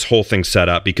got this whole thing set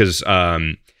up because,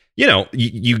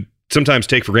 you sometimes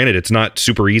take for granted it's not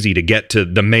super easy to get to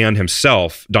the man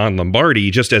himself, Don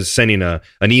Lombardi, just as sending an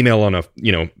email on a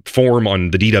form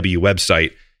on the DW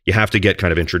website. You have to get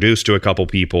kind of introduced to a couple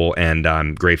people, and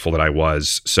I'm grateful that I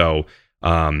was. So,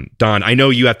 Don, I know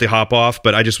you have to hop off,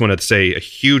 but I just wanted to say a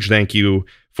huge thank you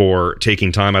for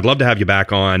taking time. I'd love to have you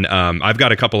back on. I've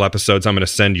got a couple episodes I'm going to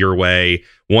send your way.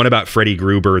 One about Freddie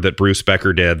Gruber that Bruce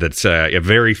Becker did. That's a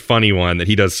very funny one that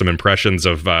he does some impressions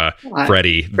of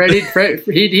Freddie.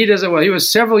 He does it well. He was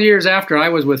several years after I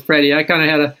was with Freddie. I kind of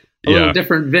had a little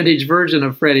different vintage version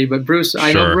of Freddie, but Bruce,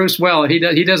 I know Bruce well. He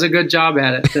does a good job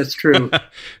at it. That's true.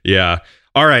 Yeah.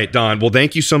 All right, Don. Well,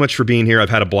 thank you so much for being here. I've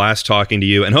had a blast talking to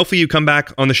you, and hopefully you come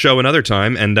back on the show another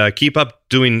time and keep up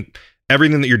doing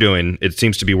everything that you're doing. It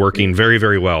seems to be working very,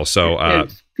 very well. So,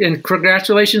 and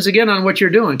congratulations again on what you're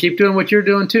doing. Keep doing what you're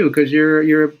doing too, because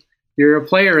you're a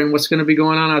player in what's going to be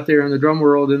going on out there in the drum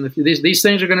world, and these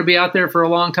things are going to be out there for a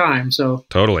long time. So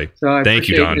totally. So thank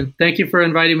you, Don. And thank you for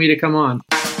inviting me to come on.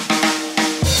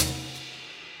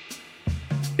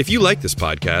 If you like this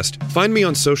podcast, find me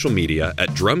on social media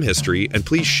at Drum History, and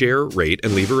please share, rate,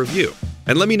 and leave a review.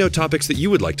 And let me know topics that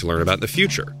you would like to learn about in the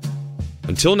future.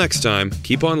 Until next time,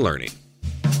 keep on learning.